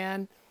of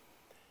land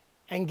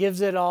and gives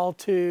it all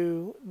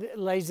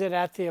lays it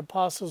at the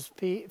apostles'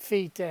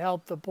 feet to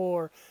help the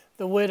poor,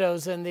 the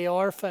widows, and the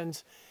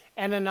orphans.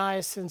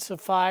 Ananias and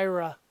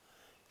Sapphira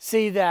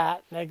see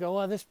that, and they go,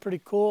 well, this is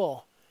pretty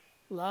cool.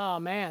 Oh,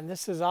 man,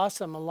 this is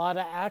awesome. A lot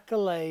of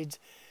accolades.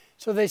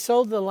 So they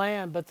sold the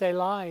land, but they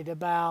lied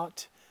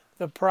about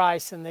the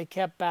price, and they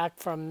kept back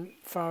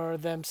for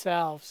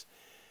themselves.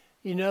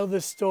 You know the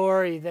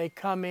story. They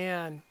come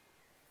in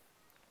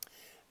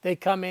and, they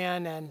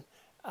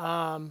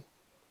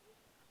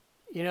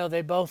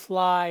both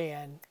lie,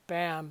 and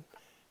bam,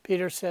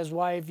 Peter says,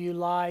 why have you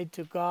lied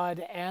to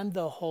God and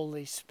the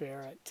Holy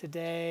Spirit?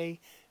 Today,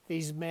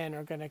 these men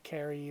are going to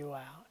carry you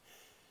out.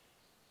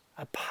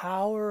 A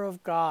power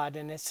of God,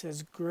 and it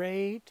says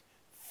great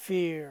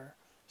fear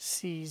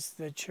seized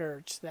the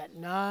church, that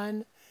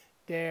none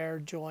dare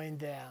join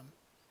them,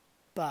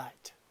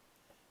 but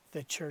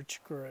the church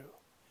grew.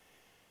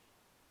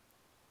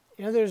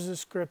 There's a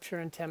scripture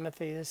in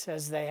Timothy that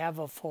says they have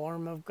a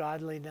form of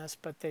godliness,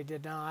 but they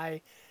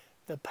deny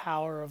the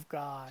power of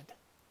God.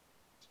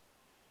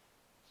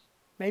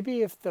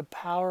 Maybe if the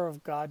power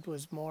of God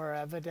was more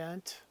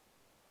evident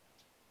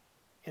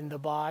in the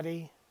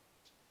body,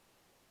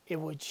 it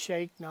would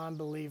shake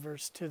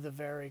non-believers to the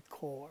very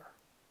core.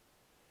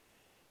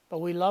 But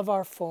we love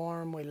our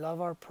form, we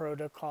love our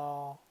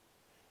protocol,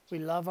 we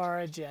love our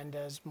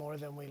agendas more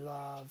than we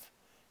love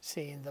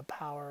seeing the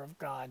power of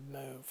God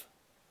move.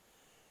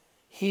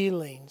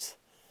 Healings.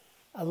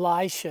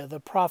 Elisha, the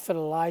prophet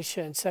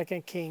Elisha in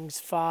 2 Kings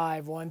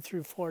 5, 1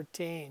 through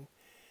 14.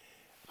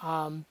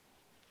 Naaman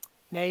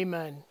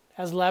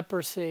has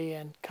leprosy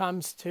and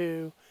comes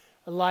to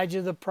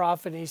Elijah the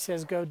prophet, and he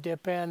says, go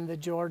dip in the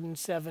Jordan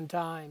 7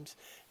 times.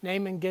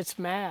 Naaman gets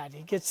mad.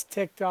 He gets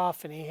ticked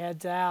off, and he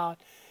heads out.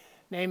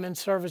 Naaman's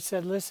servant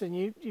said, listen,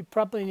 you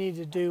probably need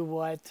to do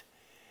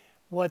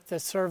what the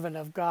servant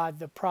of God,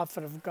 the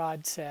prophet of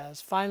God says.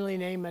 Finally,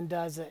 Naaman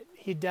does it.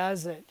 He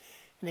does it,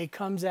 and he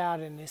comes out,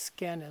 and his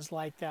skin is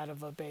like that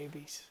of a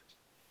baby's.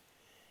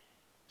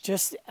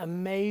 Just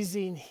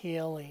amazing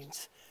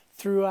healings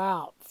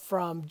throughout,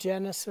 from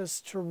Genesis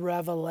to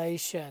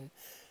Revelation.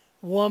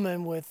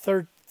 Woman with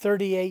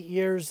 38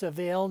 years of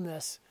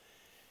illness,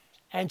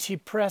 and she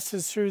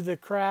presses through the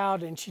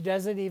crowd, and she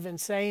doesn't even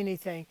say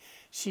anything.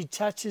 She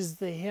touches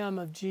the hem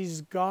of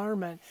Jesus'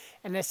 garment,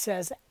 and it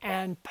says,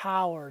 and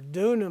power,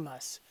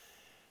 dunamis,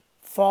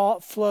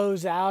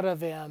 flows out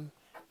of him,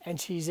 and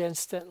she's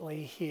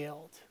instantly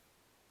healed.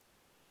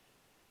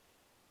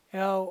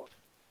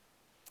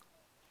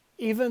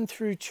 Even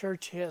through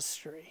church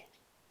history,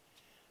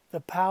 the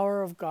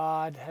power of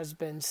God has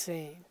been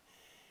seen.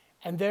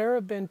 And there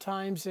have been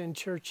times in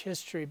church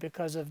history,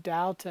 because of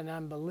doubt and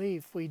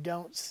unbelief, we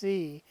don't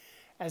see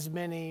as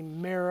many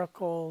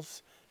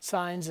miracles,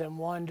 signs and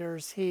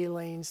wonders,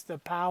 healings, the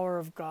power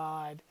of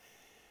God,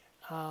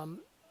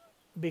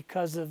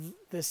 because of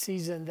the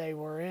season they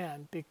were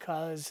in,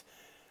 because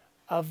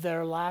of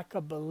their lack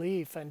of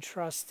belief and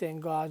trust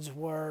in God's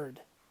word.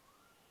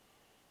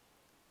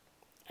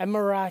 And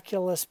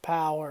miraculous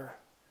power.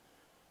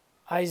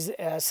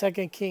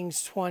 2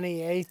 Kings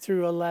 20, 8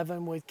 through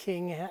 11 with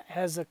King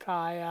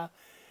Hezekiah.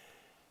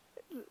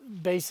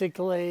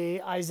 Basically,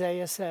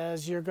 Isaiah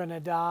says, you're going to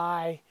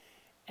die.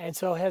 And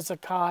so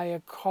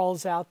Hezekiah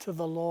calls out to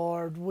the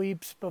Lord,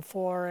 weeps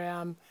before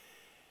him.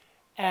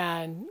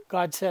 And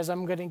God says,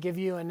 I'm going to give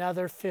you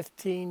another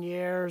 15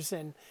 years.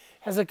 And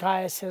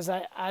Hezekiah says,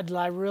 I'd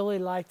really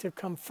like to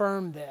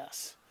confirm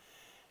this.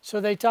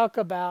 So they talk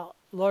about,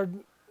 Lord,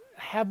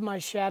 have my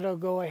shadow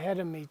go ahead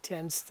of me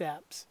 10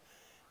 steps.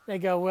 They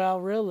go,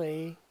 well,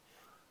 really,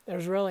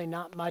 there's really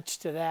not much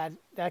to that.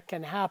 That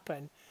can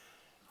happen.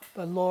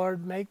 But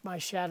Lord, make my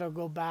shadow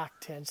go back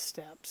 10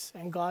 steps.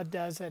 And God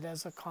does it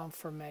as a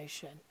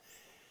confirmation.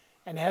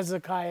 And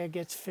Hezekiah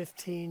gets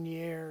 15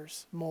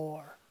 years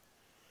more.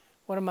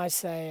 What am I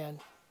saying?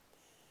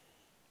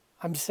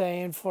 I'm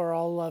saying for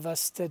all of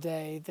us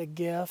today, the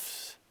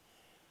gifts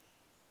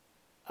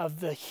of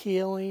the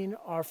healing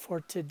are for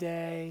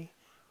today.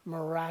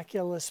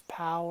 Miraculous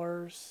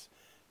powers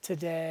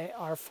today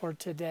are for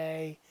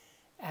today,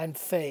 and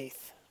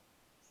faith.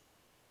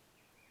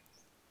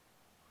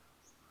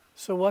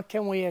 So what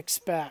can we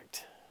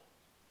expect?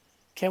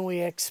 Can we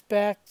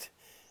expect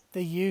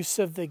the use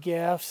of the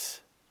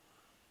gifts?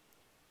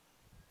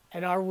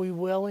 And are we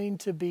willing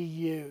to be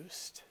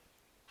used?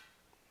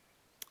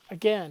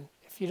 Again,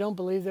 if you don't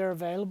believe they're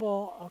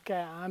available,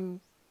 okay,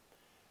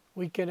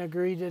 we can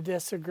agree to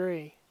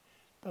disagree.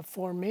 But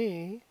for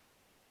me,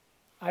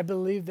 I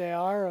believe they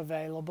are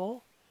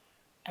available,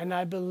 and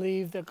I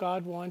believe that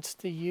God wants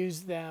to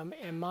use them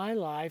in my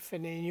life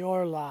and in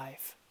your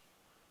life.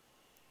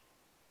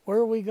 Where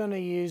are we going to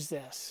use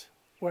this?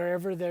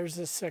 Wherever there's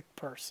a sick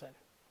person.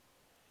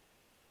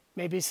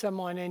 Maybe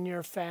someone in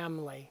your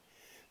family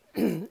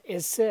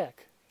is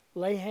sick.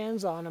 Lay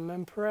hands on them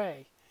and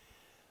pray.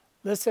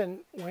 Listen,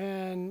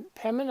 when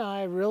Pam and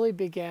I really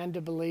began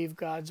to believe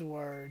God's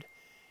word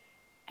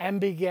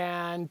and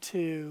began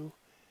to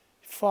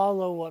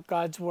follow what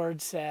God's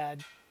word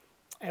said,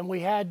 and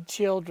we had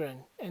children,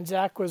 and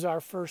Zach was our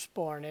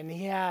firstborn, and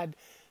he had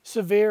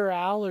severe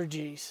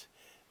allergies.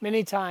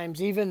 Many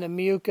times, even the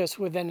mucus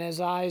within his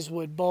eyes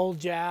would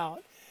bulge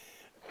out.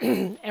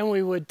 And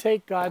we would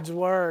take God's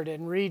word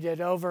and read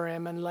it over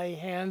him and lay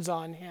hands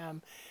on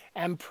him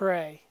and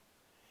pray.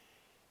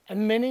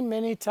 And many,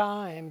 many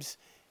times,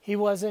 he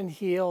wasn't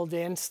healed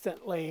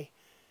instantly.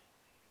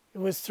 It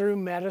was through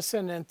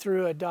medicine and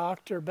through a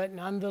doctor, but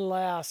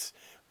nonetheless,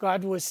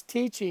 God was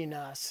teaching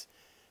us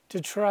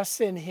to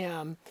trust in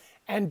him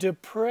and to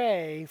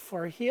pray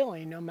for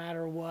healing no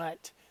matter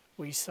what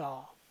we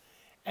saw.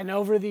 And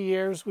over the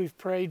years, we've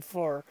prayed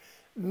for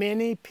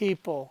many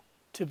people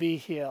to be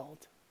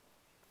healed.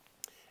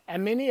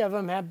 And many of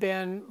them have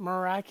been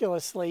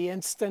miraculously,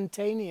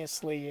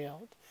 instantaneously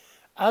healed.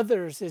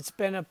 Others, it's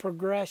been a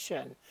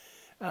progression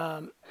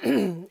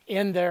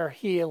in their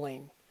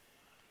healing.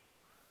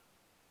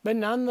 But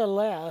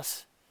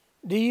nonetheless,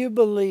 do you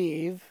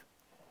believe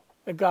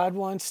that God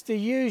wants to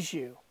use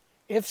you?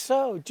 If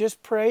so,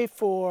 just pray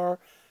for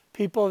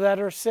people that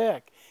are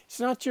sick.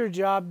 It's not your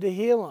job to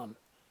heal them.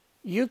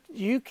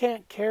 You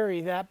can't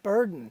carry that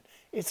burden.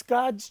 It's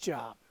God's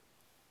job.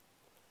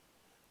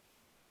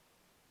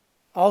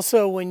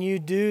 Also, when you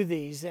do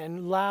these and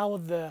allow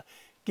the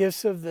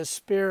gifts of the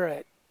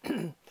Spirit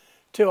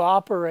to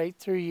operate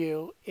through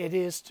you, it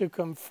is to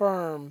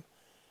confirm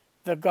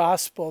the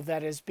gospel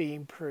that is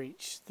being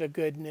preached, the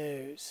good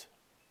news.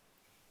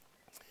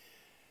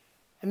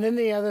 And then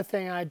the other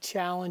thing I'd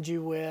challenge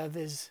you with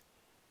is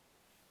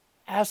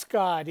ask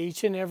God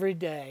each and every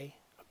day,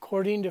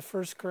 according to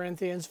 1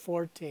 Corinthians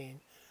 14,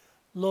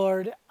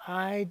 Lord,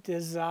 I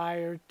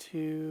desire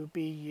to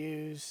be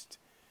used.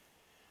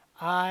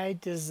 I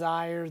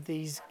desire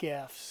these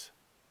gifts.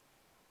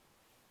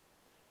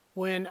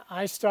 When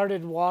I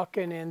started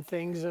walking in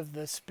things of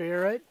the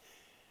Spirit,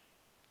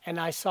 and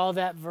I saw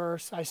that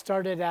verse, I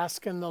started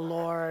asking the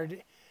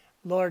Lord,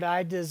 Lord,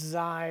 I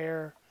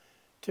desire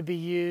to be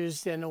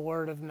used in a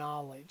word of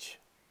knowledge.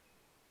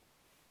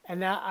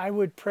 And I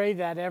would pray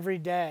that every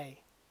day.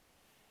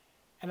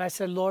 And I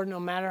said, Lord, no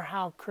matter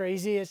how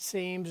crazy it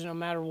seems, no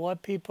matter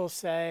what people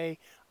say,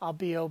 I'll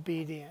be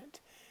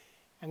obedient.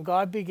 And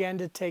God began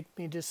to take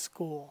me to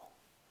school.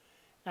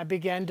 I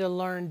began to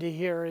learn to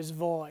hear his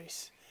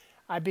voice.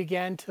 I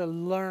began to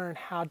learn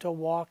how to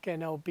walk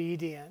in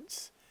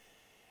obedience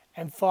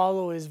and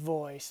follow his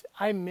voice.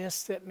 I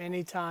missed it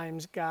many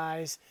times,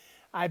 guys.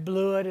 I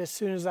blew it as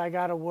soon as I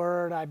got a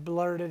word. I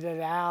blurted it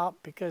out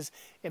because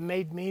it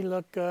made me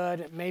look good.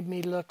 It made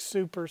me look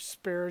super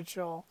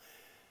spiritual.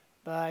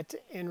 But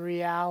in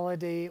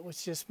reality, it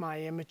was just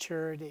my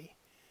immaturity.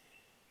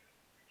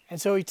 And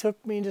so he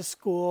took me to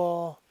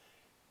school,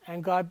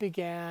 and God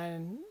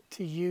began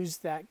to use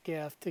that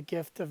gift, the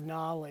gift of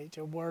knowledge,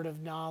 a word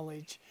of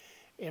knowledge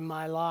in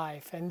my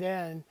life. And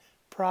then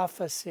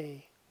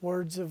prophecy,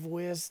 words of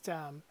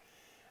wisdom.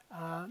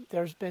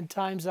 There's been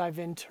times I've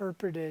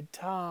interpreted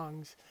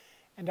tongues,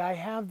 and I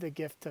have the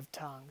gift of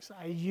tongues.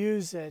 I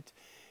use it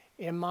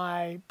in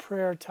my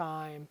prayer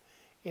time,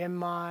 in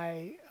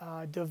my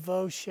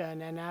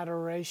devotion and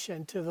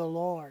adoration to the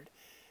Lord.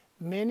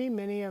 Many,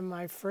 many of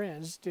my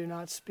friends do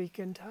not speak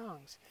in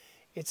tongues.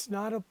 It's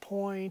not a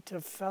point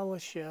of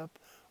fellowship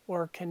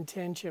or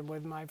contention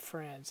with my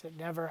friends. It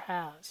never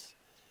has.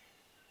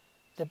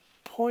 The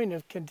point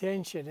of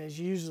contention has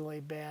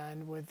usually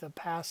been with the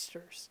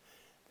pastors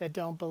that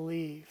don't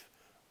believe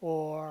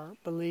or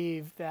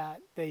believe that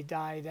they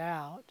died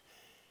out,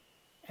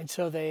 and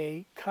so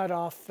they cut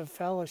off the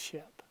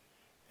fellowship.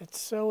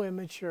 It's so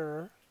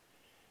immature.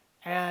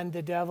 And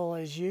the devil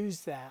has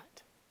used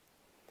that.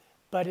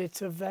 But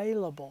it's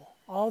available.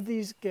 All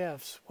these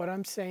gifts, what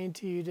I'm saying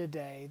to you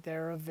today,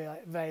 they're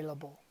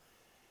available.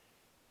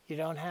 You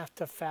don't have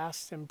to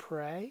fast and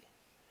pray.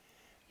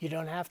 You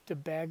don't have to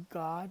beg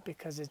God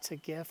because it's a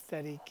gift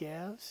that He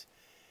gives.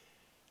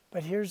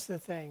 But here's the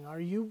thing. Are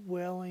you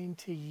willing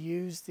to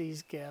use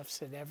these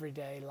gifts in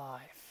everyday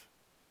life?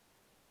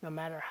 No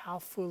matter how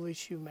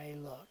foolish you may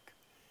look.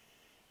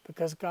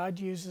 Because God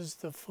uses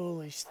the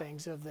foolish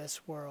things of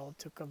this world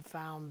to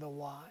confound the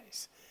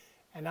wise.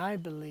 And I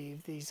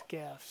believe these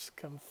gifts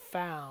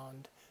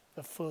confound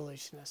the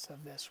foolishness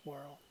of this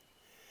world.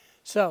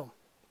 So,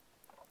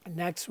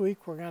 next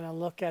week we're going to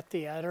look at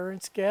the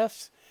utterance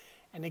gifts.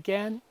 And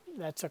again,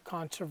 that's a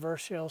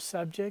controversial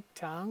subject,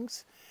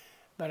 tongues.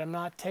 But I'm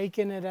not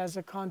taking it as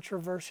a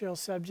controversial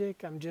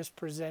subject. I'm just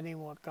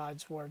presenting what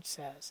God's Word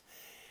says.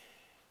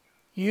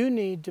 You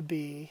need to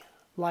be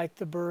like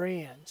the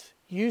Bereans.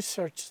 You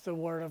search the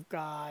Word of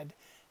God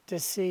to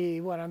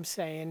see what I'm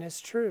saying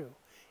is true.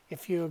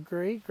 If you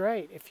agree,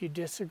 great. If you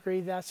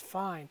disagree, that's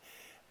fine.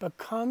 But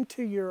come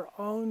to your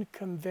own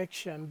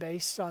conviction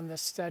based on the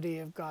study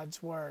of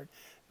God's Word,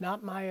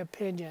 not my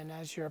opinion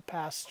as your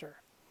pastor.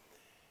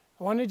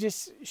 I want to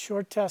just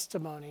short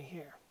testimony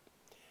here.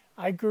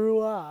 I grew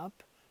up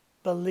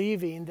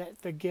believing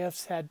that the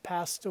gifts had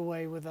passed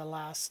away with the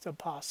last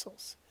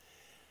apostles.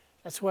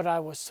 That's what I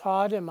was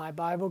taught in my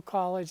Bible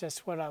college.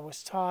 That's what I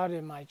was taught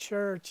in my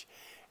church.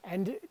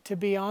 And to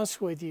be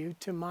honest with you,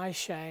 to my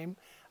shame,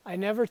 I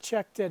never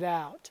checked it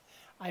out.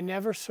 I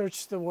never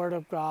searched the Word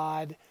of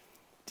God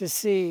to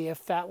see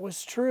if that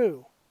was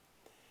true.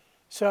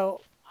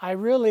 So I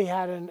really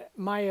had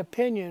my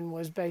opinion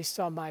was based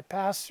on my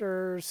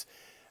pastor's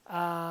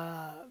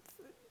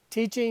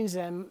teachings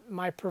and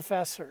my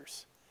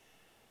professors.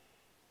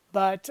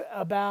 But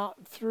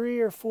about 3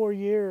 or 4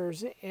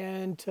 years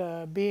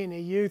into being a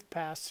youth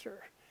pastor,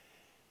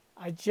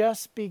 I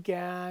just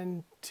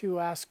began to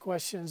ask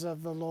questions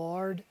of the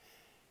Lord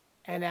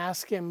and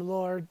ask Him,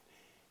 Lord,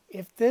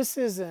 if this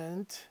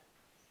isn't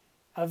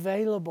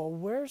available,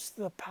 where's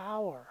the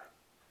power?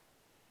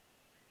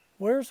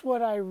 Where's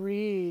what I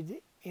read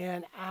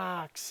in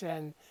Acts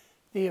and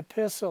the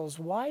epistles?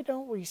 Why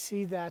don't we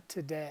see that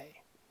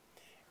today?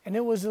 And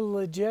it was a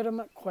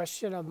legitimate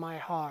question of my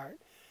heart.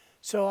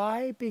 So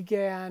I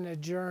began a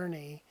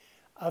journey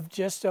of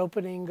just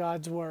opening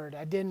God's Word.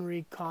 I didn't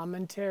read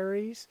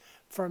commentaries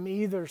from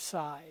either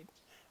side.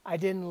 I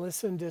didn't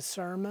listen to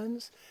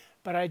sermons,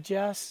 but I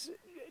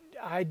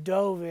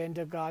dove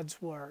into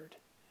God's Word.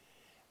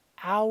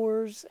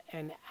 Hours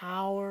and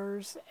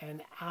hours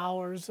and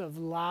hours of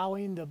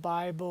allowing the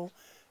Bible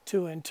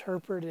to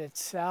interpret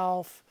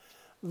itself,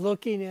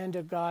 looking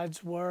into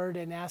God's Word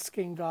and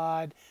asking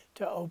God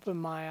to open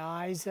my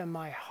eyes and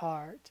my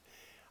heart.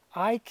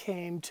 I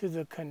came to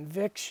the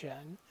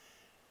conviction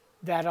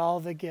that all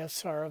the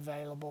gifts are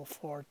available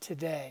for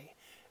today.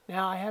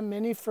 Now, I have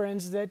many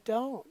friends that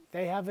don't.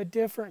 They have a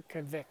different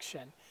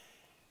conviction.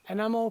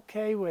 And I'm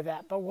okay with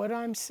that. But what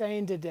I'm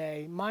saying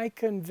today, my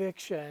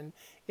conviction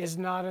is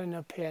not an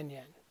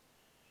opinion.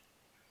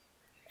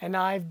 And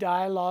I've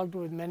dialogued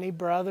with many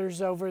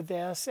brothers over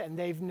this, and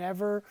they've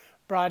never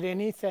brought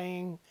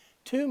anything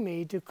to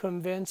me to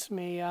convince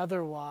me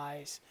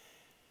otherwise.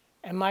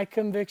 And my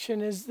conviction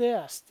is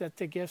this, that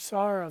the gifts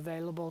are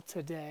available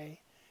today.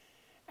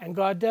 And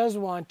God does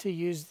want to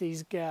use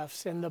these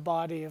gifts in the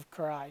body of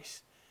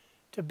Christ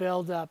to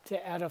build up,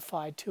 to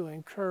edify, to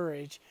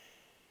encourage,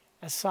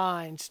 as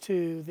signs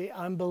to the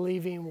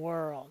unbelieving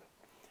world.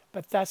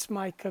 But that's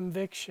my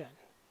conviction.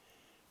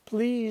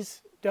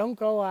 Please don't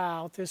go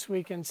out this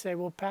week and say,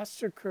 well,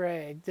 Pastor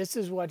Craig, this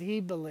is what he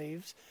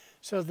believes,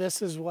 so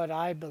this is what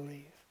I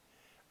believe.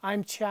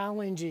 I'm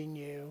challenging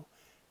you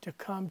to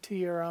come to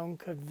your own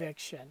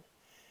conviction.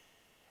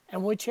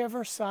 And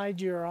whichever side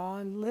you're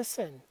on,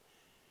 listen.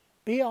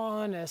 Be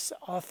honest,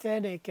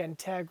 authentic,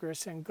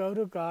 integrous, and go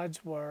to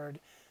God's Word.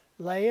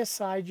 Lay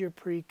aside your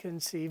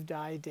preconceived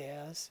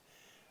ideas.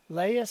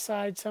 Lay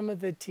aside some of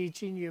the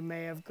teaching you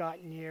may have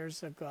gotten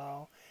years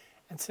ago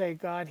and say,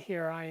 God,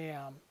 here I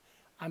am.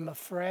 I'm a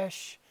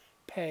fresh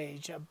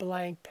page, a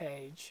blank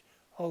page.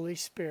 Holy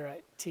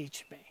Spirit,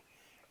 teach me.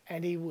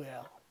 And He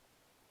will.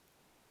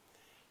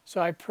 So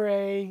I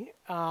pray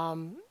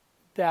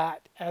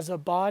that as a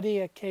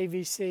body at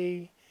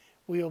KVC,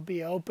 we will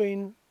be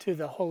open to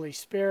the Holy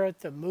Spirit,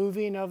 the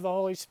moving of the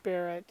Holy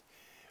Spirit.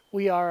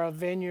 We are a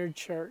vineyard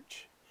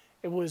church.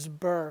 It was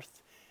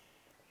birthed.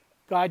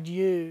 God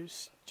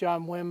used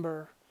John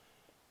Wimber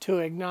to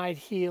ignite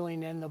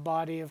healing in the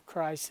body of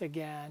Christ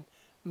again,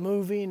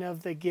 moving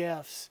of the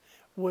gifts,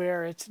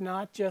 where it's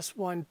not just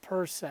one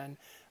person,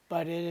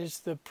 but it is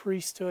the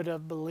priesthood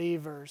of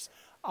believers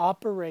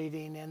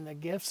operating in the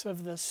gifts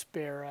of the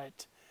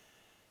Spirit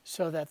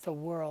so that the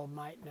world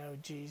might know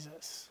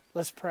Jesus.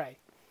 Let's pray.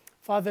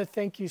 Father,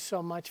 thank you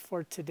so much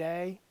for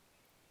today.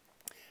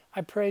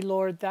 I pray,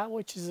 Lord, that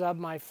which is of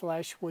my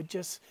flesh would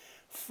just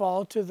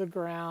fall to the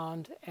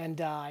ground and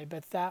die,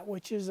 but that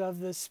which is of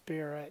the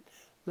Spirit,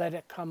 let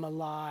it come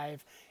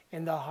alive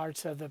in the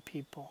hearts of the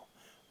people.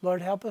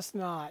 Lord, help us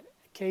not,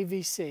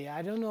 KVC,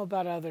 I don't know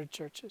about other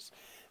churches,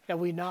 that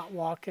we not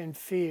walk in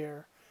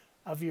fear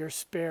of your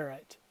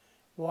Spirit.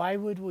 Why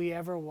would we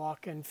ever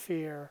walk in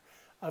fear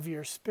of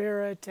your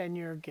Spirit and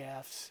your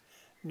gifts,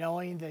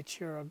 knowing that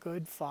you're a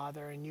good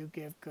Father and you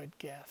give good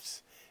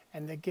gifts?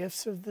 And the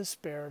gifts of the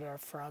Spirit are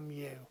from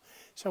you.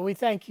 So we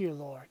thank you,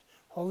 Lord.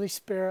 Holy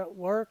Spirit,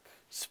 work,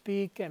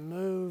 speak, and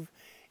move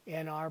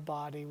in our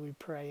body, we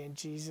pray in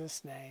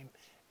Jesus' name.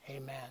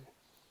 Amen.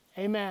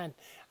 Amen.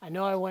 I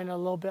know I went a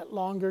little bit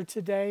longer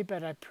today,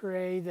 but I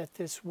pray that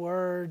this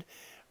word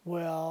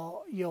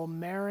you'll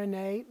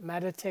marinate,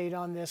 meditate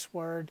on this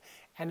word,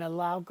 and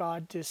allow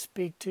God to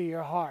speak to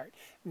your heart.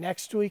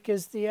 Next week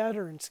is the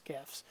utterance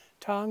gifts,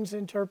 tongues,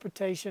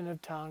 interpretation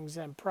of tongues,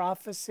 and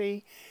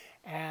prophecy,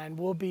 and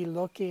we'll be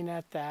looking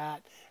at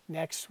that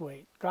next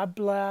week. God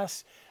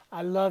bless.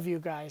 I love you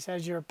guys.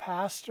 As your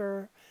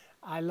pastor,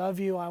 I love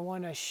you. I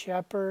want to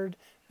shepherd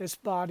this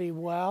body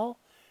well,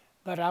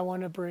 but I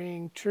want to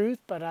bring truth,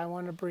 but I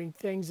want to bring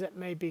things that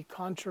may be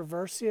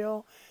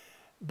controversial,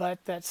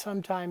 but that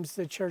sometimes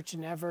the church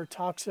never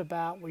talks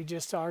about. We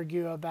just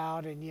argue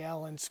about and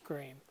yell and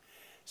scream.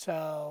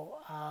 So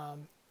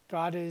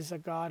God is a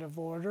God of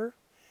order,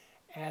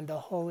 and the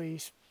Holy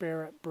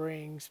Spirit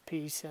brings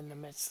peace in the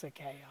midst of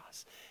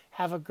chaos.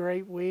 Have a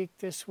great week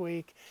this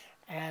week,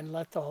 and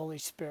let the Holy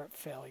Spirit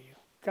fill you.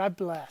 God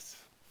bless.